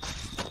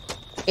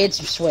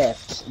 It's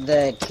Swift,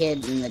 the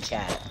kid in the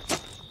chat.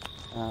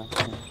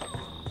 Okay.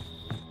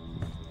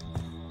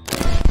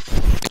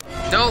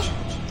 Nope.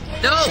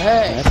 No.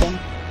 Shush.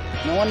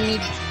 No one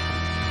needs...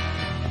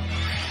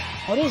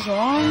 What is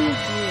wrong with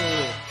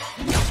you?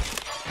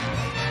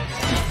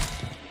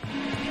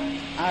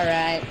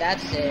 Alright,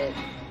 that's it.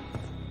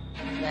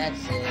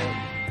 That's it.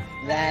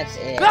 That's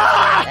it.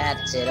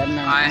 That's it.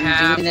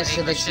 I'm doing this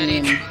for the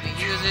team.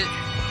 Use it.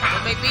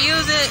 Don't make me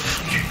use it.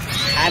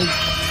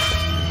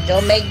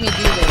 Don't make me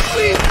do this.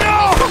 Please,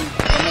 no!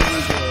 Don't make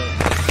me do it.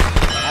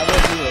 I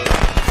will do it.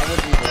 I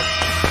will do this.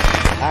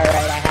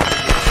 Alright, I have to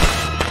do it.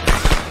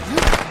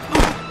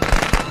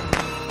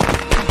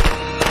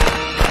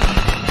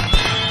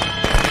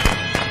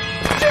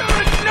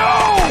 Dude, no!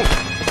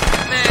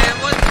 Man,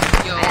 what?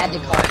 Yo, I had to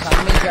call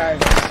Tommy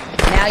Jarvis.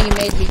 Now you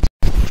made me.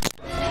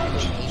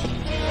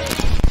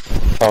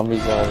 Tommy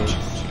Jarvis.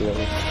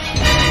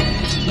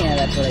 Yeah,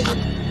 that's what I did.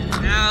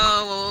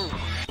 No.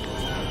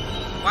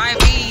 Why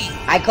me?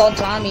 I called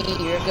Tommy.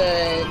 You're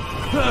good.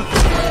 You're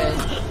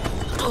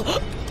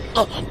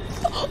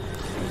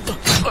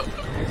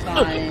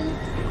fine.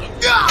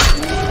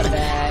 Come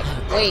back.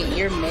 Wait,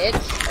 you're Mitch?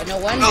 Oh, no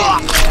wonder you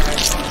are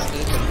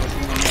escaping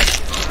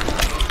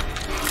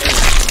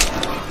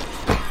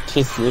this.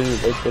 She's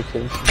literally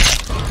looking.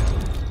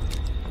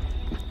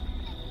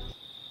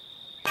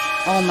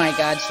 Oh my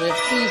god, Swift,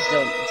 please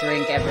don't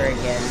drink ever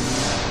again.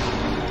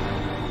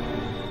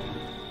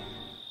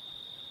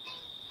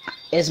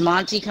 Is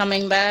Monty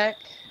coming back?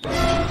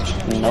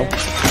 Nope.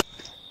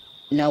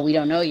 No, we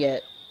don't know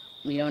yet.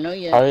 We don't know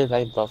yet. I really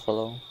like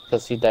Buffalo,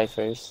 because he died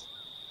first.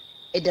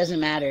 It doesn't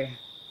matter.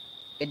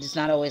 It's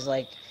not always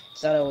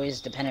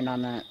dependent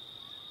on that.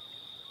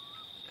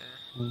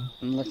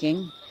 I'm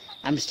looking.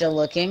 I'm still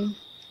looking.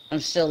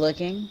 I'm still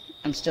looking.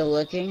 I'm still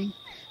looking.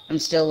 I'm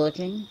still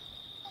looking.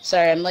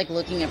 Sorry, I'm like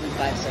looking every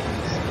 5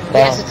 seconds.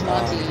 Yes, it's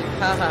Monty.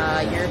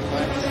 Haha, you're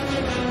fucked.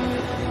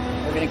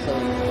 We're gonna kill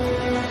you.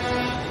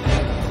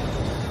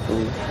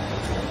 Ooh.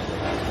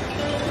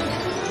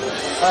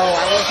 Oh,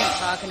 I wasn't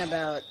talking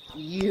about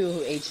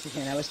you,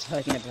 HPN. I was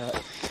talking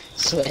about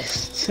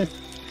Swift.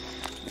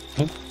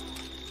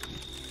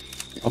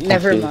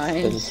 Never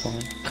mind.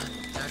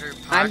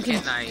 I'm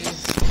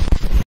confused.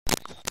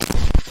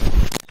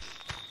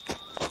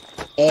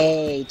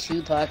 Hey,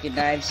 2 pocket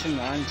knives from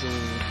Monty.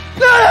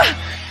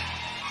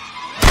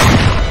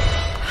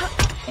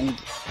 And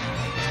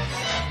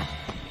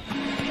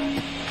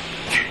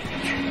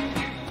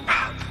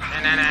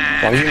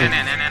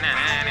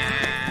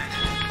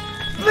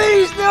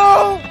Please,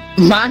 no!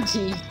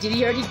 Monty, did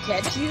he already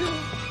catch you?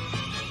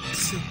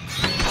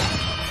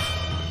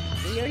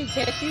 Did he already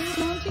catch you,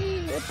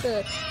 Monty? What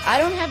the? I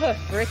don't have a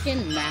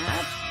frickin'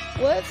 map.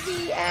 What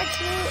the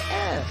actual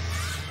F?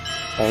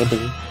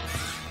 Maybe.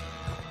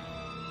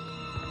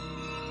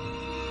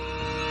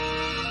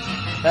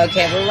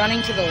 Okay, we're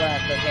running to the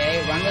left,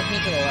 okay? Run with me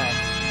to the left.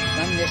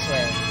 Run this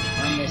way.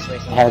 Run this way. I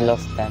have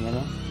lost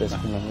stamina. Just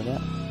remember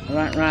that.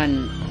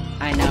 Run.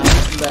 I know,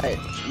 but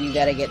you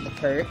gotta get the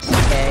perks,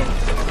 okay?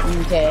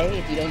 Okay,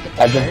 if you don't get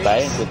the I've perks... been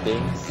buying the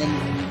things. Then...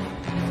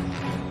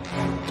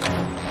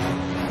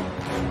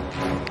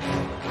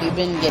 You've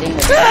been getting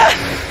the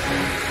perks.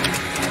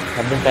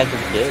 I've been trying to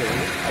get it.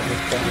 I've been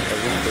trying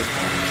everything.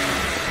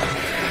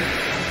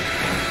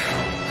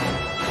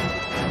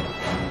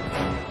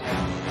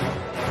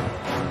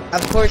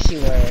 Of course you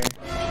were.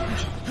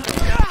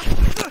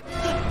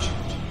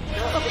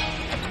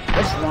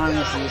 What's wrong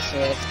with you,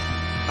 Swift?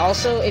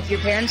 Also, if your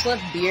parents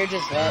left beer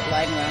just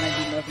lying around,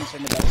 I'd be more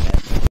concerned about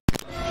that.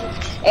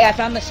 Hey, I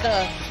found the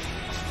stuff.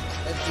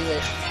 Let's do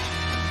it.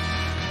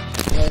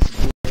 Let's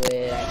do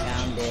it. I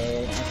found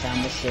it. I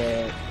found the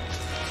shit.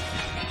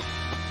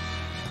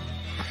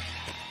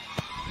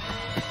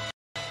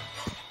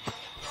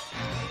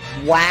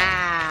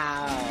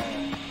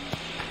 Wow.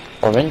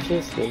 Orange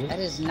juice, really? That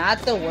is not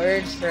the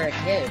words for a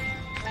kid.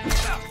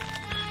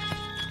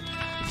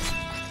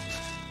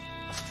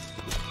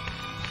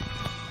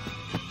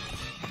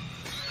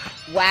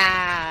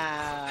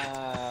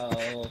 Wow.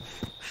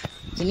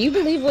 Can you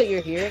believe what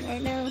you're hearing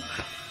right now?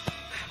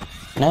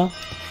 No?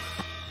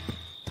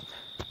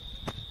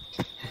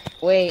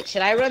 Wait,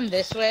 should I run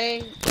this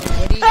way?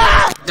 What do you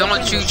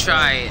Don't you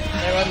try it. Should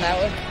I run that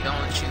way?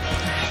 Don't you.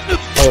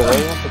 Hey, where do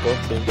you want to go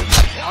to?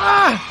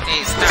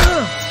 Hey,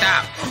 stop.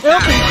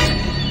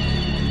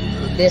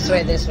 This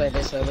way.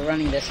 We're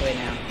running this way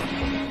now.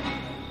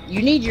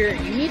 You need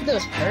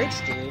those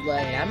perks, dude.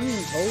 Like, I'm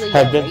totally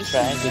I've been outracing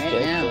trying to you right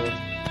get now. those.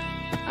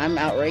 I'm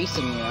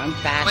outracing you. I'm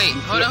fast. Wait,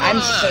 and hold on.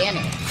 I'm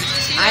Sonic.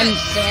 I'm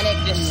Sonic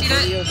Did from you the see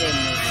that? video game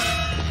movie.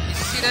 Did you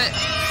see that?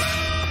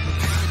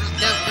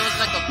 There was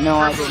like a No, I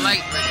purple didn't.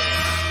 light right there.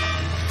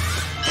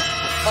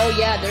 Oh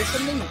yeah, there's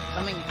something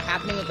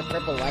happening with the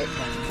purple light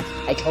thing.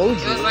 I told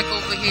It you. was like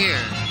over here.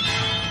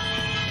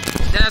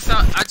 Then I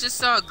just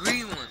saw a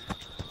green one.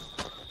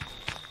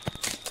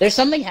 There's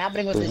something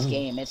happening with this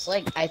game. It's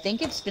like, I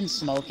think it's been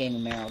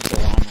smoking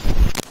marijuana.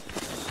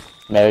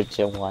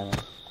 Marijuana.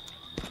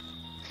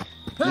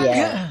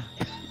 Yeah.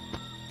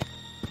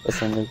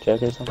 It's a new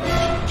drug or something? No.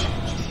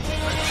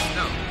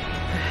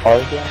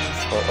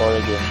 Organs or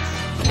Oregons?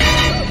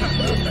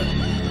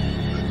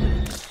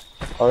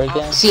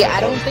 Oregons? See, or I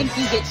don't Oregons? think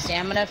you get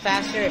stamina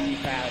faster if you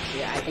crouch.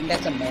 Yeah, I think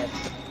that's a myth.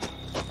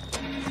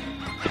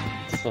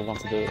 I still want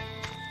to do it.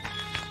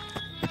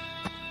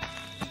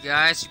 You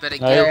guys, you better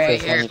No, get you over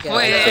click here on the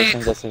quick.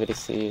 person doesn't really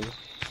see you.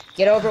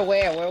 Get over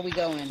where? Where are we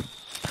going?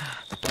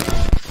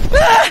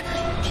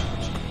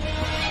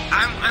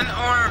 I'm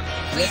unarmed.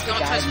 You Please have to don't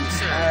guide touch me,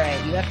 sir. Alright,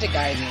 you have to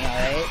guide me,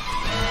 alright?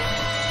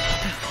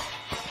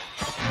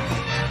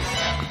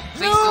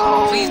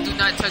 Please do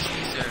not touch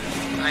me, sir.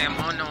 I am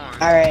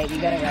unarmed. Alright, you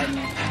gotta guide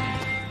me.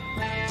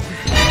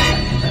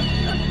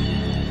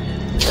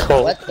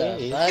 What the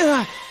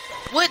fuck?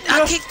 What? I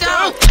kicked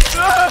out!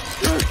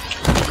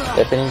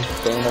 Definitely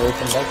staying away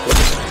from that kid.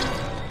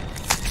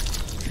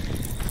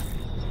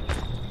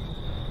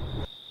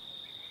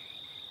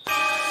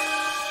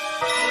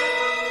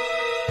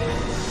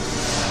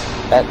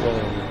 That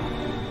way.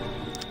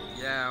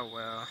 Yeah,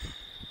 well.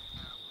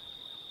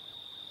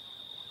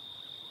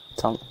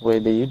 Tom,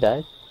 wait, did you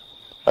die?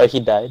 Oh, he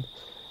died.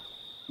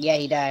 Yeah,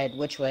 he died.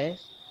 Which way?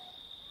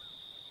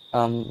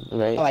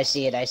 Right. Oh, I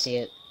see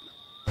it.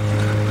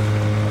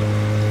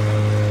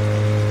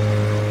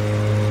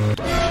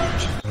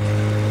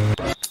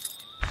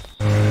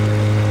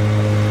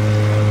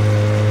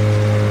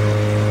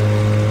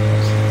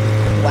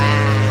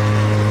 Wow.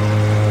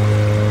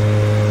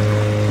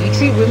 You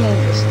treat women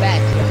with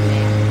respect, young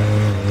man.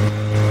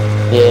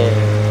 Yeah.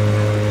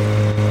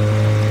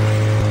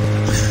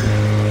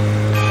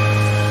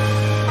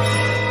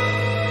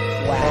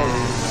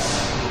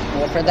 Wow.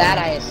 Well, for that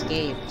I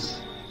escaped.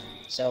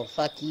 So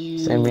fuck you.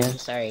 Same here.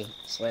 Sorry,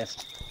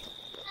 Swift.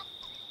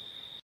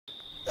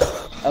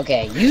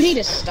 Okay, you need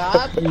to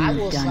stop. I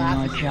will You've done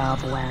slap your you.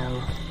 job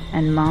well,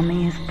 and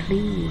Mommy is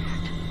pleased.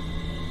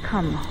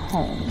 Come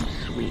home,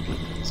 sweetie.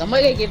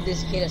 Somebody give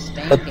this kid a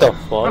spanking. What the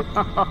fuck?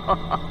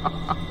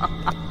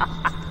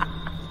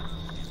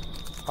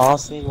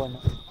 Honestly, one.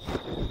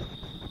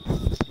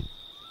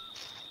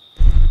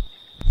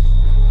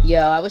 Yo,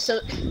 I was so...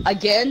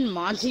 Again,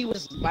 Monty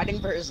was fighting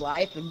for his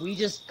life, and we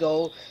just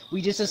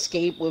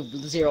escape with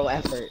zero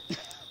effort.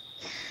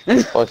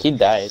 Oh, he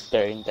died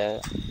during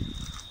that.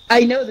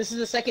 I know, this is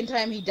the second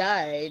time he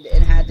died,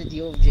 and had to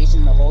deal with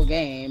Jason the whole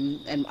game,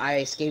 and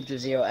I escaped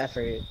with zero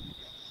effort.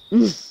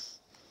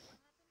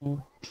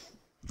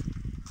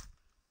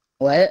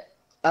 What?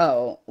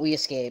 Oh, we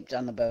escaped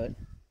on the boat.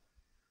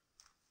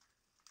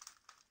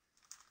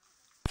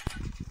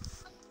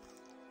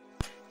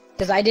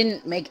 Because I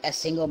didn't make a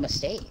single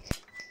mistake.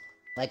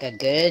 Like a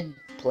good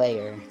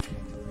player.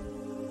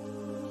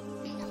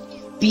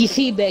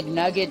 Beefy Big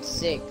Nugget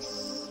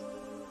 6.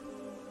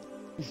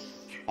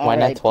 Why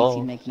not Alright, 12?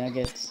 PC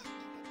McNuggets.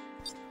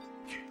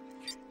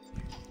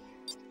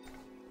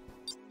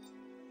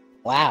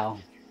 Wow.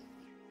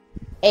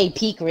 Hey,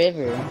 Peak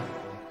River.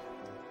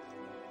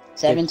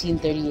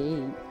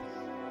 1738.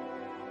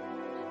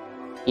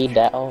 Eat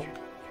that out.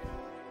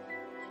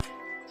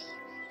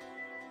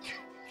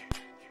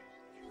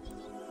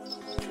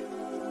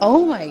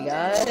 Oh my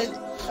god.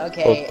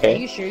 Okay, Okay. are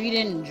you sure you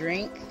didn't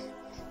drink?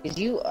 Because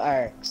you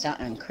are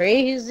sounding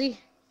crazy.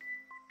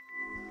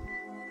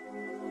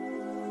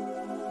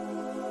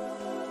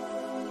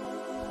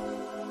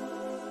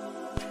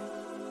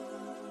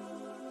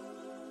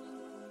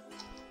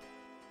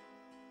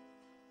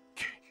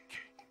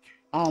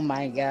 Oh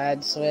my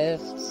god,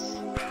 Swift.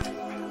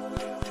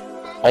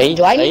 Are you,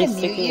 Do I need are you to mute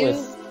sticking you?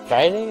 with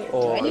Friday, Do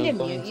or I are need you to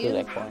going mute to you?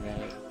 like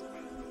Fortnite?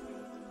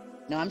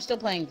 No, I'm still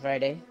playing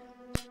Friday.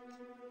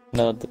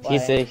 No, Why? he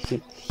said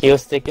he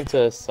was sticking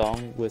to a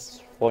song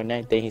with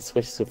Fortnite, then he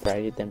switched to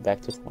Friday, then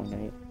back to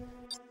Fortnite.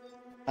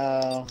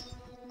 Oh,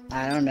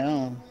 I don't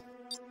know.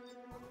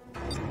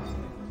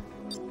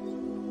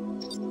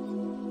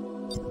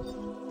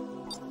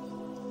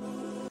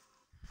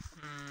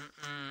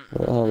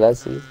 Oh,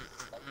 let's see.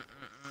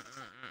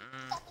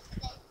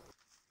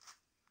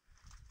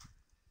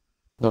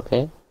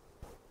 Okay.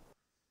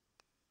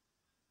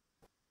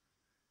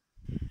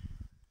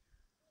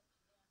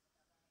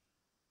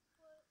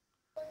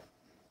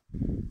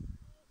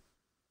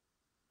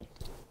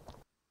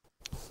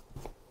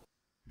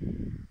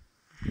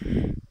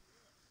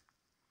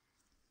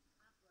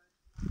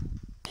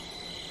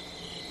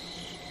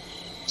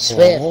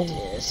 Swift,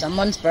 Oh.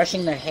 someone's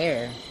brushing their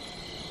hair.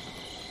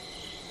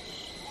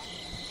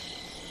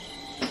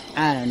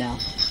 I don't know.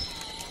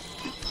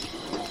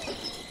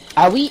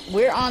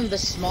 We're on the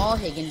small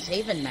Higgins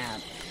Haven map.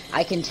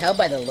 I can tell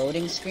by the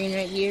loading screen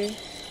right here,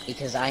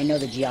 because I know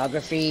the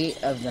geography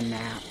of the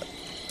map.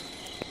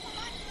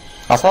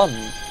 I saw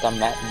the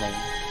map name.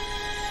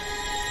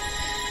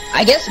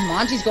 I guess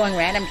Monty's going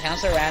random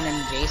counselor, random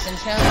Jason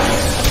challenge.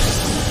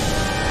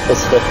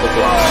 It's Swift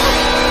again.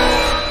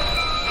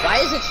 Why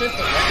is it Swift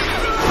again?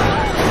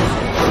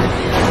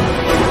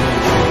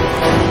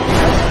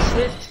 Why is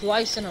it Swift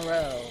twice in a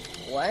row?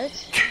 What?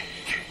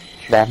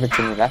 That happened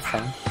to me last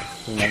time.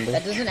 Remember?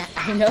 That doesn't.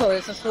 I know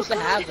it's not supposed to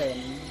happen.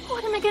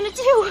 What am I gonna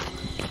do?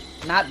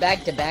 Not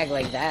back to back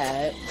like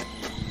that.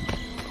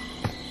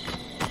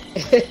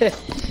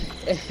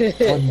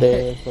 What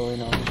the heck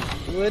going on?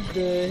 What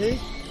the heck?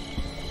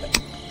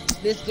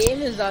 This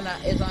game is on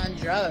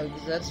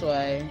drugs. That's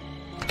why.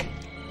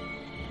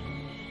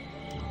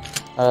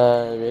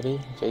 Really?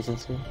 Jason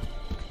too?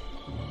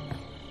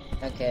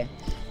 Okay.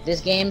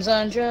 This game's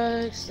on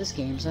drugs. This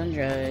game's on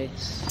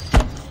drugs.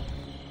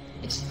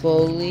 It's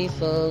fully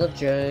full of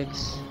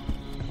drugs.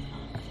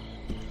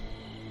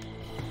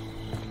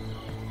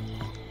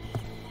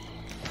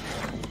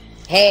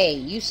 Hey,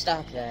 you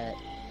stop that.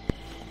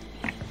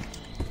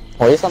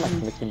 Oh, you sound like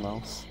Mickey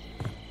Mouse.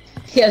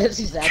 Yeah, that's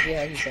exactly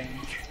how you sound.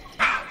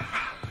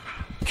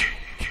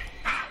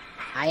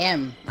 I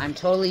am. I'm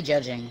totally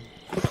judging.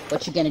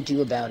 What you gonna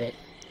do about it?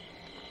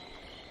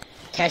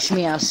 Catch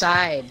me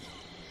outside.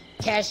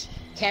 Catch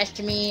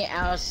me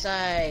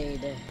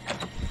outside.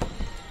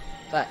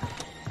 Fuck.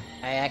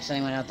 I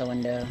actually went out the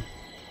window.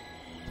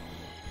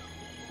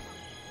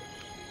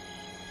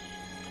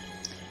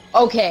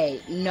 Okay,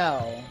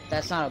 no.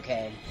 That's not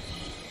okay.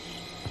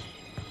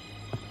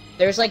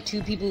 There's like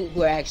 2 people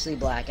who are actually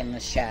black in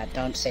this chat.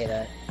 Don't say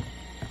that.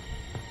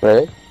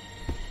 Really?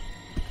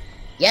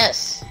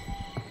 Yes.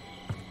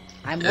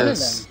 I'm one of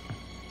them.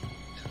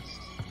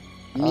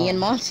 Me and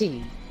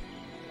Monty.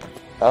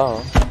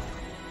 Oh.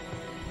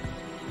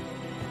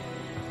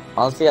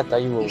 Honestly, I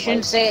thought you were You shouldn't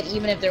white. say it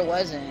even if there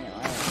wasn't.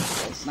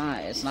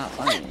 Like, it's not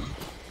funny.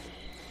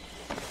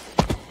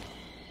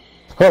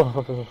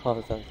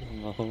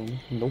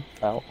 Nope,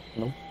 out,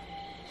 nope.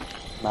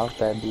 Not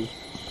that deep.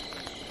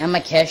 I'ma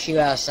catch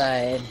you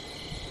outside.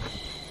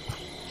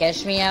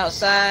 Catch me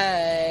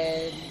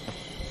outside.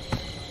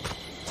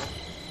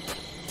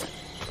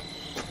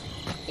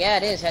 Yeah,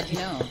 it is. How'd you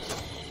know?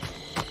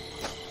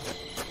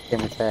 Give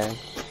me tag.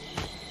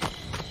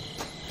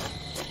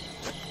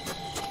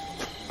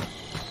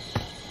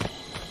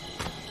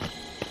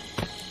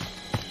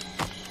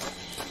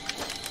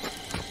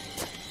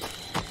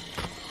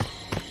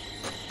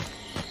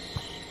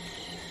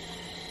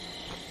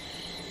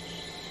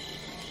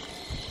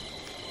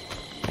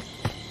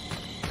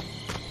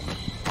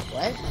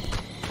 What?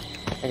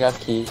 I got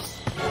keys.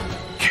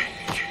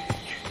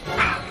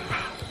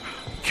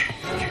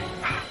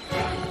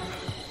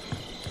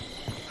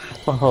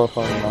 Oh,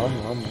 no.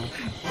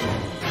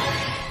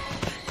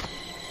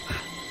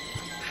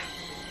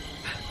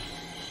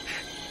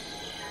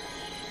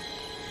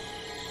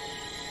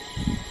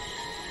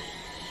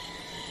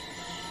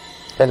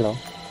 Hello.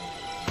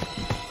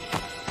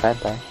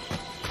 Bye.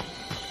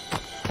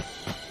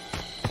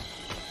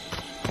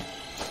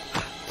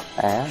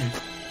 I am.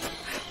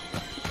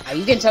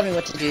 You can tell me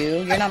what to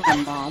do. You're not my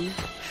mom.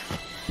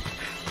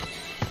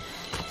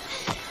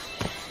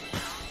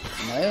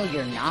 No,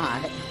 you're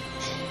not.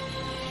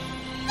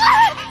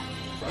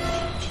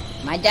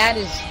 My dad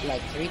is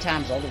like 3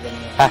 times older than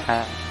you.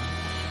 Haha.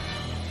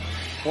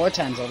 4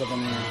 times older than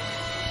you.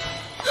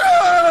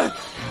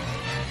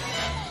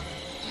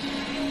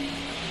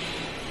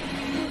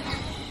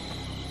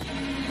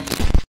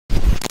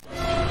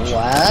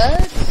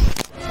 What?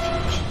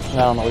 I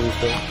don't know what you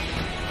said.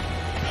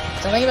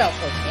 Something about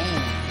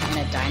cocaine and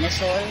a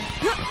dinosaur.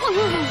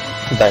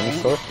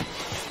 Dinosaur?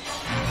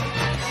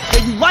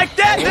 Didn't like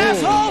that, Ooh,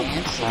 asshole!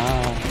 fancy.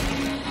 Ah.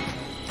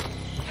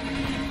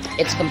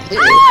 It's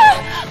completely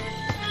fair.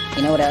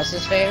 You know what else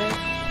is fair?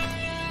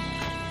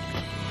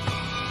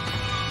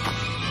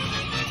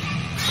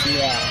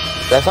 Yeah.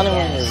 That's only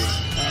one Yes. is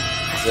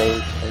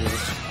vague.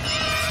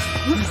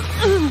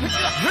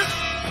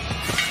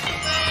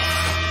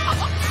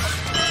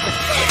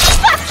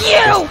 Fuck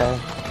you! Okay.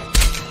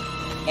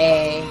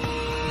 Hey.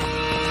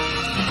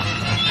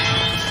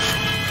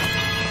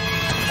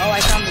 Oh, I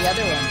found the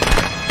other one.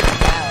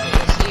 Wow,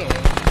 it's here.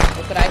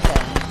 Look what I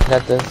found.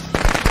 Got this.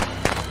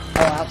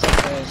 Oh, I'll take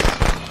those.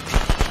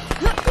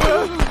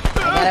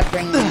 I gotta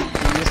bring these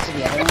to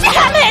the other one.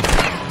 Damn it!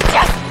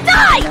 Just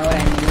die! You know what I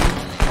mean?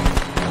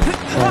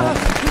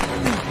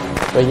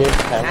 But you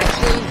have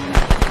Actually,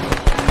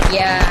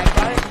 yeah, I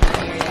brought it from the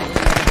area. I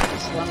didn't know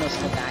this one was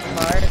for that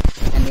card,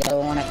 and the other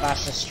one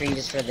across the street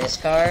is for this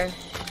card.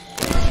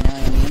 You know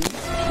what I mean?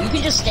 You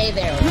can just stay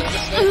there, okay?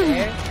 Just stay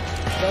there.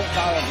 Don't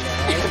follow me,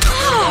 alright?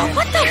 Oh,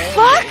 what the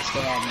fuck?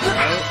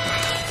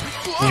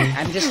 Alright?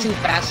 I'm just too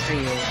fast for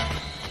you.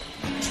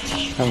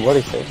 and what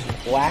is it?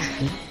 Wow.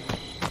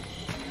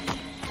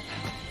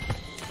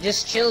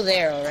 Just chill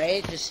there,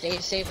 alright? Just stay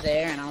safe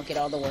there, and I'll get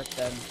all the work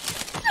done.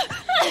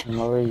 I'm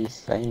already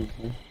saying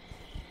it.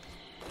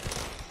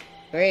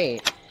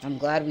 Great. I'm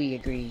glad we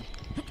agree.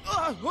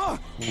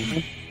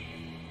 Mhm.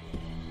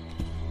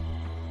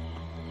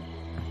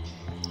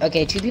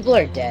 Okay, 2 people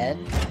are dead.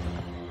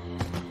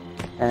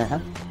 Uh-huh.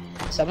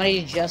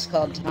 Somebody just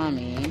called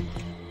Tommy.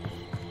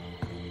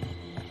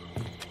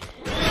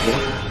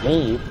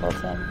 Me, you called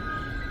that?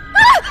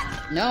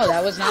 No,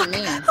 that was not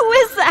me. Who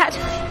is that?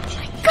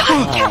 God,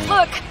 I can't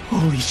look!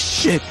 Holy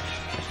shit!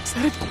 Is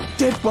that a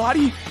dead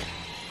body?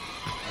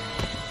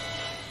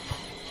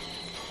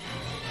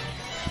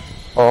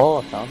 Oh,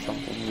 I found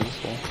something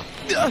useful.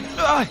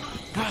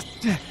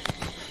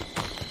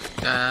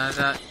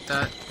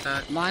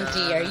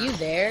 Monty, are you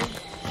there?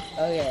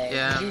 Okay,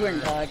 Yeah. you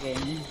weren't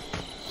talking.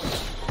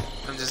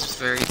 I'm just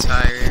very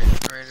tired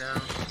right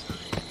now.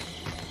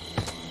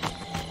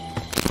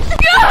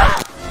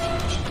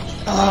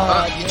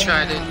 Oh, you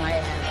tried it. I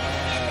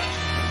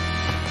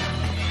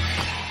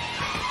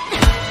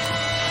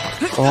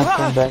had Someone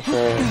come back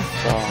there.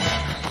 that.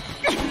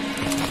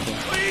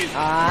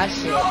 Ah,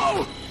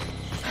 shit.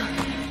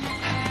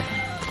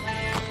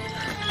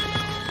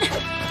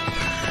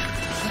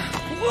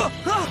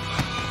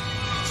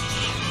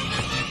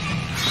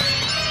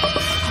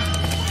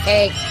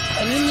 Hey,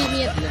 can you meet me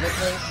at the other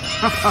place?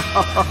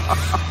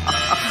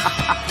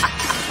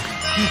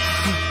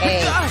 Hey,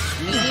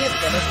 meet me at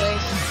the other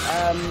place.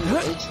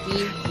 HP,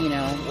 you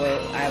know, where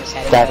I was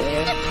heading Got it.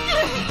 earlier.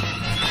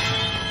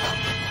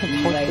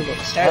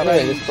 Like, start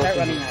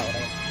running that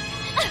way.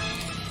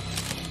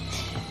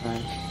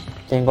 Right.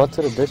 Can you go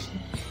to the bridge?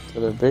 To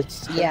the bridge?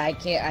 Yeah, I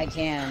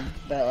can,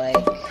 but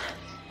like,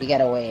 you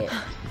gotta wait.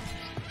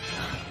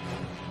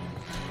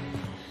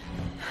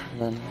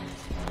 Then...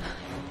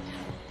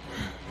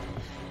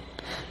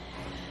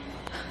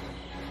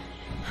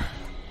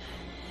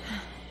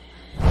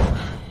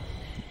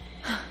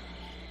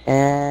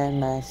 And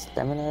my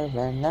stamina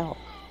ran out.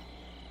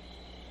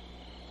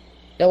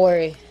 Don't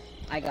worry,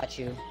 I got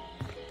you.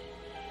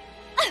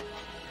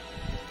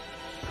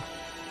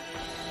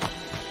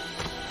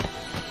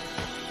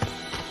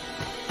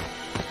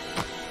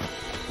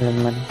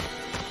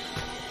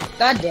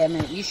 God damn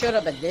it, you showed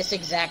up at this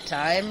exact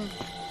time?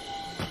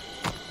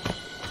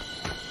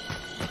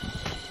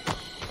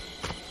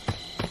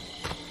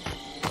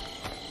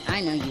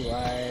 I know you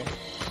are.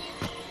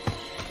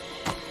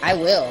 I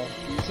will.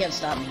 You can't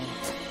stop me.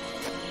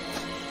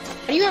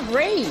 How do you have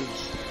rage?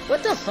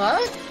 What the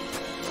fuck?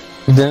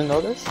 You didn't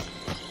notice?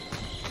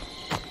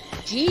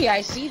 Gee,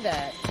 I see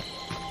that.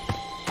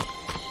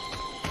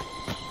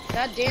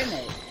 God damn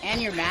it.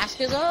 And your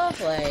mask is off?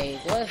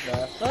 Like, what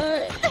the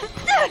fuck?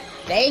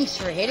 Thanks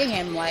for hitting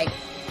him, like...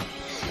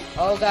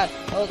 Oh god,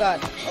 oh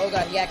god, oh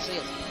god, he actually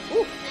is.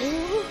 Ooh,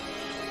 ooh.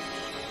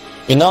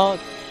 You know,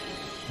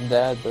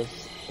 that does,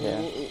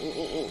 yeah.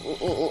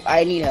 Ooh,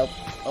 I need help.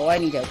 Oh, I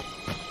need help.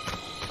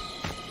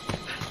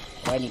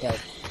 Oh, I need help.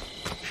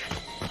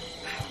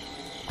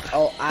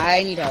 Oh,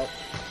 I need help.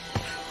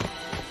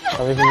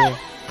 Everything.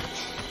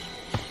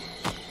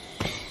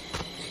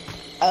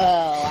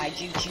 Oh, I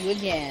juked you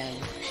again.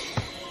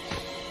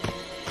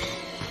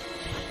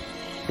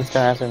 He's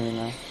coming after me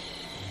now.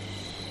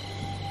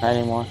 Not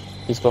anymore.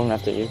 He's coming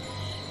after you.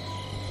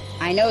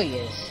 I know he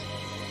is.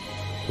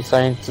 He's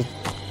trying to...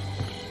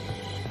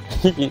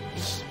 he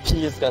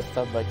just got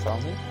stopped by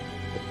Tommy.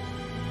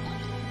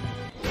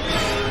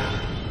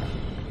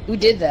 Who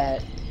did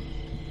that?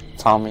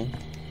 Tommy.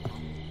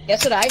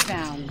 Guess what I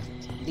found?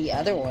 The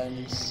other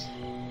ones.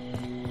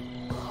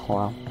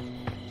 Wow.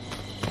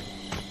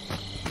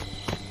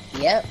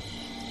 Yep.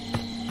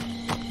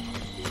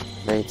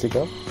 Ready to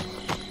go?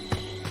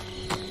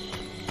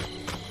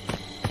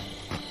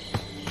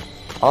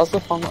 I also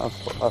found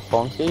a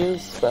phone to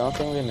use, but I don't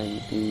think we're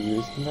gonna be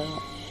using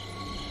that.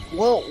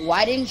 Well,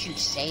 why didn't you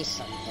say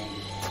something?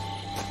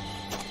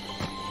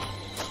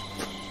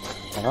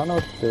 I don't know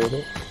what to do with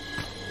it.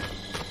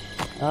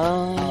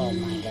 Oh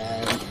my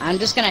god. I'm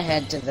just gonna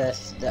head to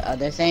the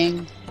other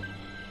thing.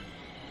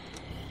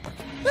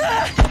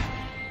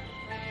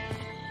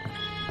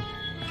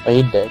 Are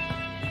you dead?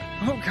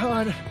 Oh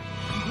God. You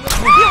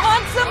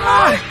want some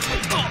more?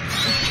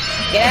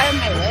 Get out of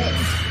my way.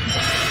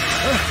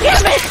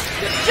 Damn it!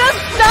 Just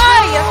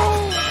die!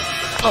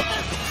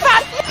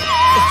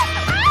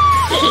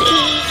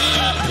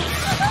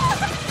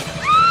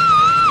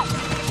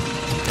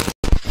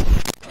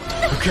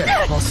 Okay,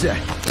 all set.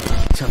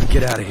 Time to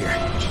get out of here.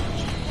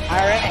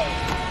 Alright.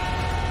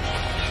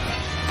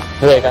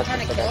 Wait, I got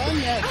Trying to this. kill him?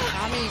 No,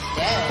 Tommy's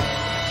dead.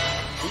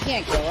 We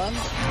can't kill him.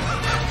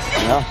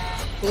 No.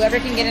 Whoever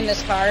can get in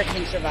this car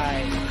can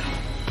survive.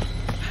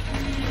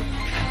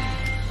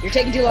 You're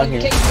taking too long. Okay.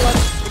 You're taking too long.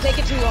 You're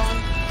taking too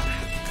long.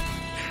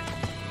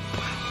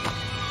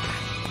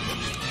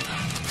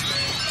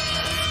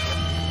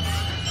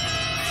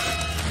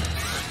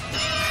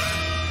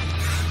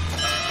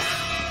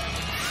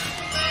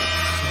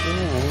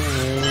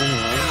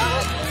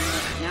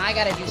 Now I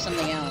gotta do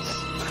something else.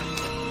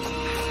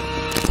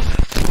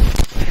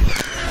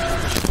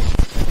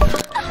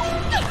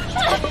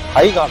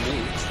 How you got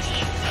me?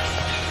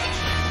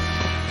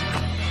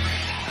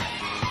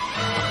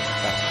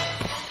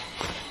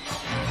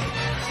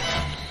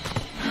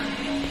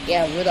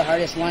 Yeah, we're the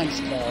hardest ones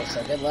to kill,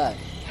 so good luck.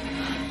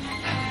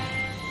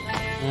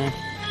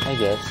 I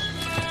guess.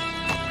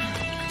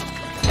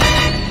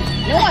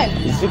 No,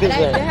 It's because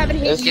I haven't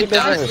hit it's you because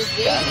guys they're this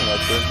game. spamming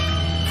at you.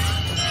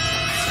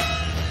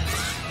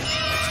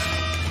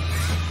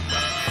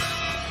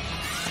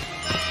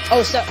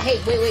 Oh, so hey,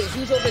 wait,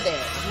 who's over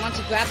there? You want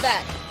to grab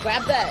that?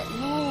 Grab that.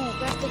 No,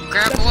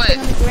 grab what? the thing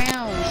on the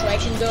ground, so I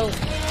can go.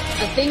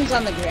 The thing's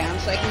on the ground,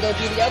 so I can go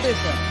do the other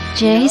thing.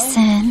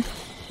 Jason,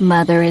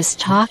 Mother is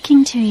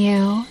talking to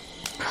you.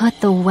 Put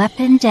the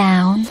weapon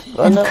down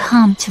Oh, and no.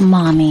 come to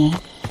Mommy.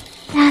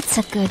 That's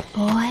a good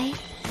boy.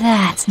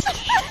 That's...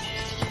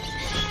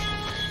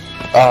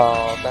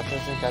 Oh, that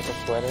person got the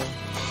sweater.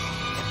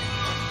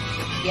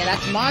 Yeah,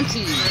 that's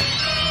Monty.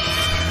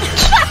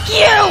 Fuck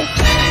you!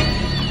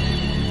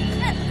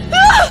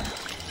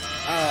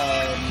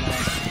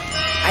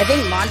 I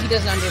think Monty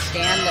doesn't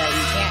understand that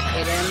you can't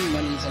hit him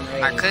when he's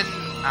enraged. I couldn't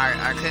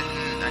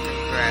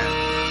grab.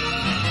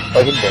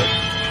 Oh, he did.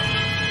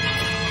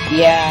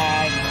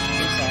 Yeah, I know.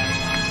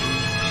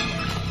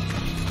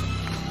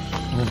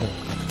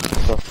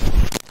 So,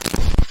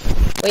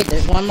 Wait,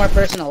 there's one more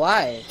person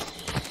alive.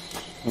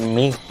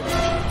 me.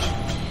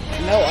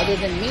 No, other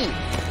than me.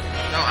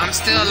 No, I'm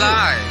still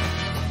alive.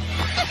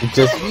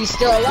 Just He's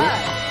still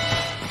alive.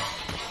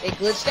 It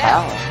glitched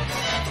how? out.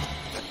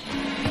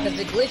 Because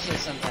it glitches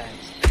sometimes.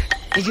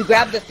 Did you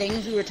grab the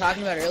things we were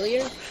talking about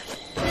earlier?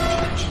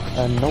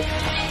 Nope. I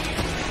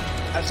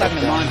was talking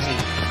to Monty.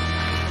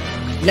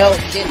 No,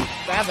 you didn't.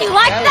 Grab them. You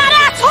like Grab that,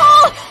 them.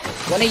 asshole?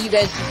 One of you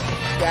guys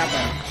just grab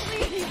them.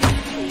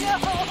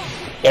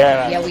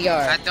 Yeah. Yeah, we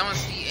are. I don't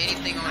see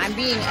anything on. I'm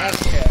being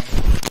extra.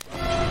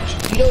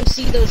 You don't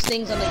see those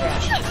things on the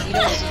ground. You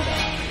don't see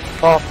them.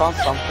 Oh, I found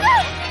something.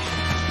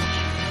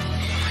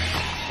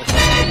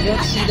 You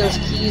don't see those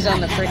keys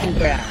on the freaking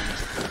ground.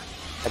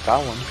 I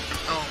got one.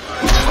 Oh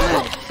Oh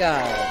my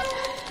god.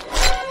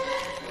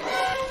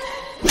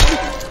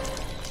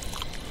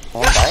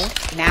 Wanna buy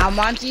it? Now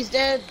Monty's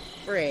dead?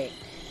 Frick.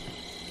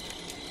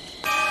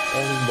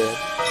 Yeah, he's dead.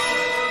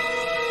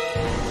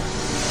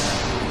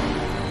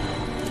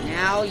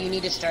 Now you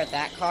need to start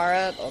that car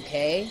up,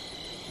 okay?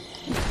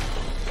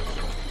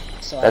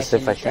 So That's I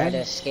if can I try can. to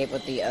escape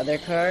with the other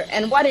car.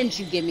 And why didn't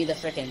you give me the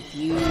frickin'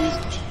 fuse?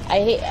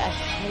 I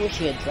wish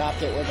you had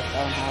dropped it where the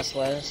farmhouse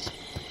was.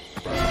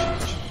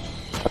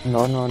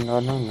 No.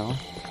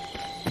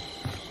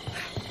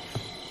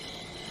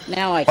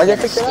 Now I Why'd you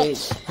can't pick it up?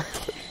 escape.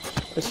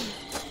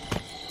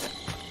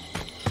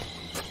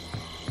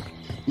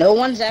 No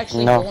one's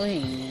actually No.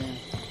 bullying.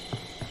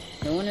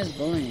 No one is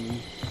bullying.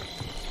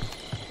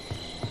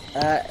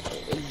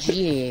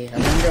 Gee, I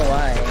wonder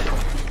why.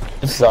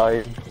 I'm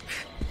sorry.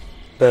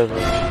 No!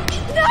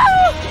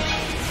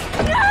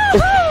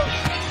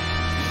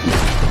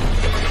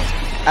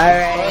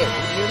 Alright,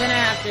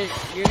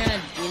 you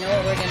know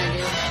what we're gonna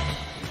do?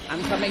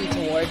 I'm coming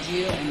towards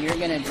you, and you're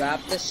gonna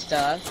drop the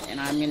stuff, and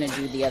I'm gonna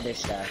do the other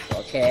stuff,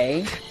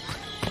 okay?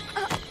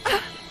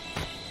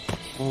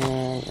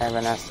 I have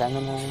enough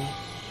stamina.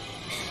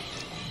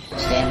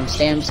 Stam.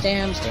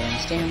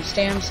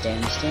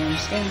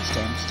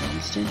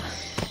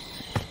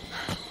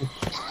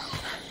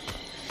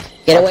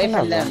 Get away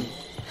from them.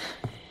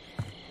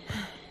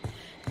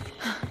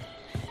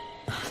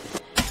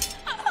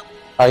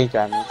 Oh, you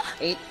got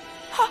me.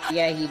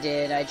 Yeah, he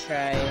did. I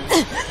tried.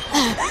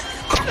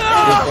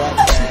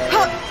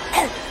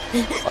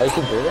 Oh, you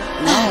can do it?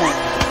 No,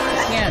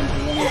 I can't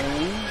do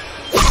anything.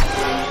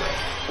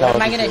 What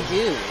am I gonna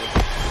do?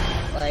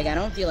 Like, I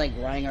don't feel like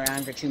running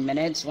around for 2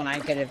 minutes when I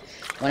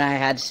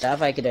had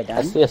stuff I could have I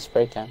done. see a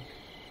spray can.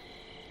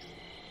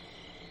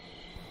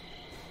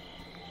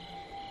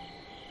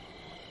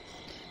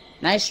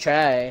 Nice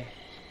try.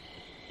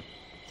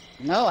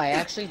 No, I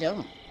actually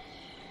don't.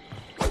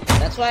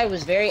 That's why I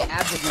was very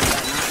adamant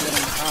about not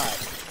getting caught.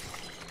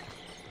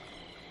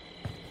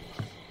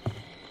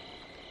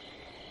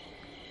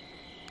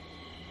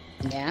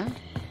 Yeah?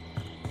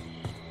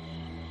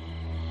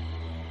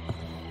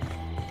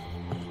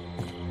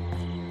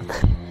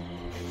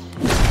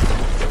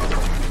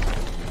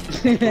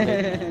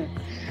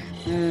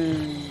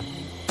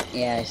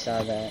 Yeah, I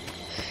saw that.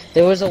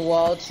 There was a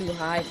wall too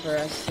high for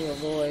us to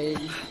avoid.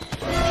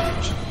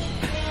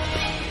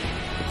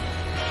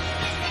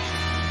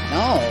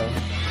 No.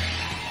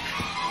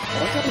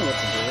 Don't tell me what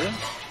to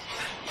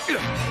do.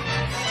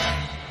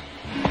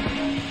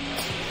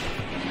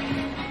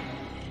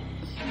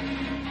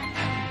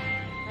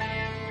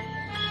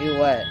 Do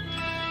what?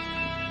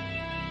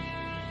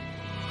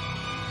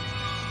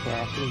 Yeah,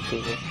 I can do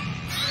it.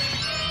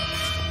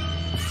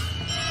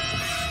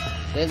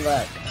 Good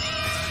luck.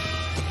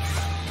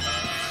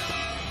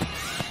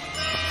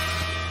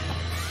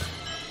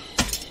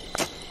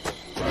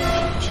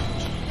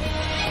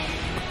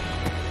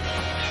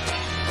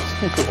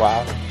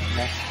 Wow,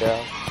 nice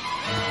job.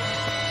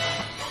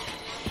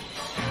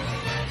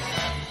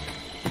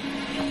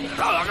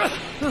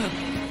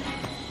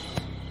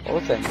 What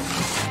was that?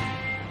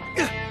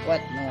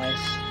 What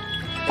noise?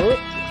 Oop.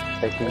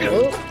 Taking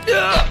Oop.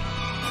 you.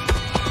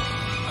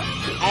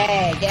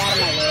 Hey, get out of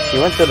my way. He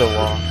went to the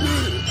wall.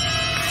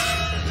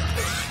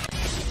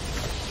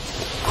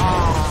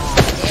 Aw,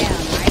 damn,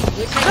 I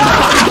wish I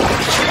know.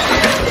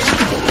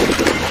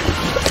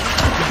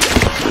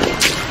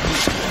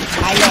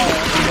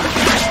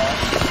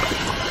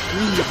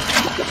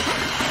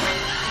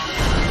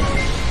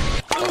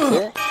 That's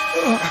it?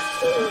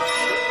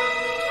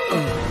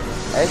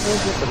 I think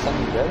this is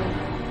something better.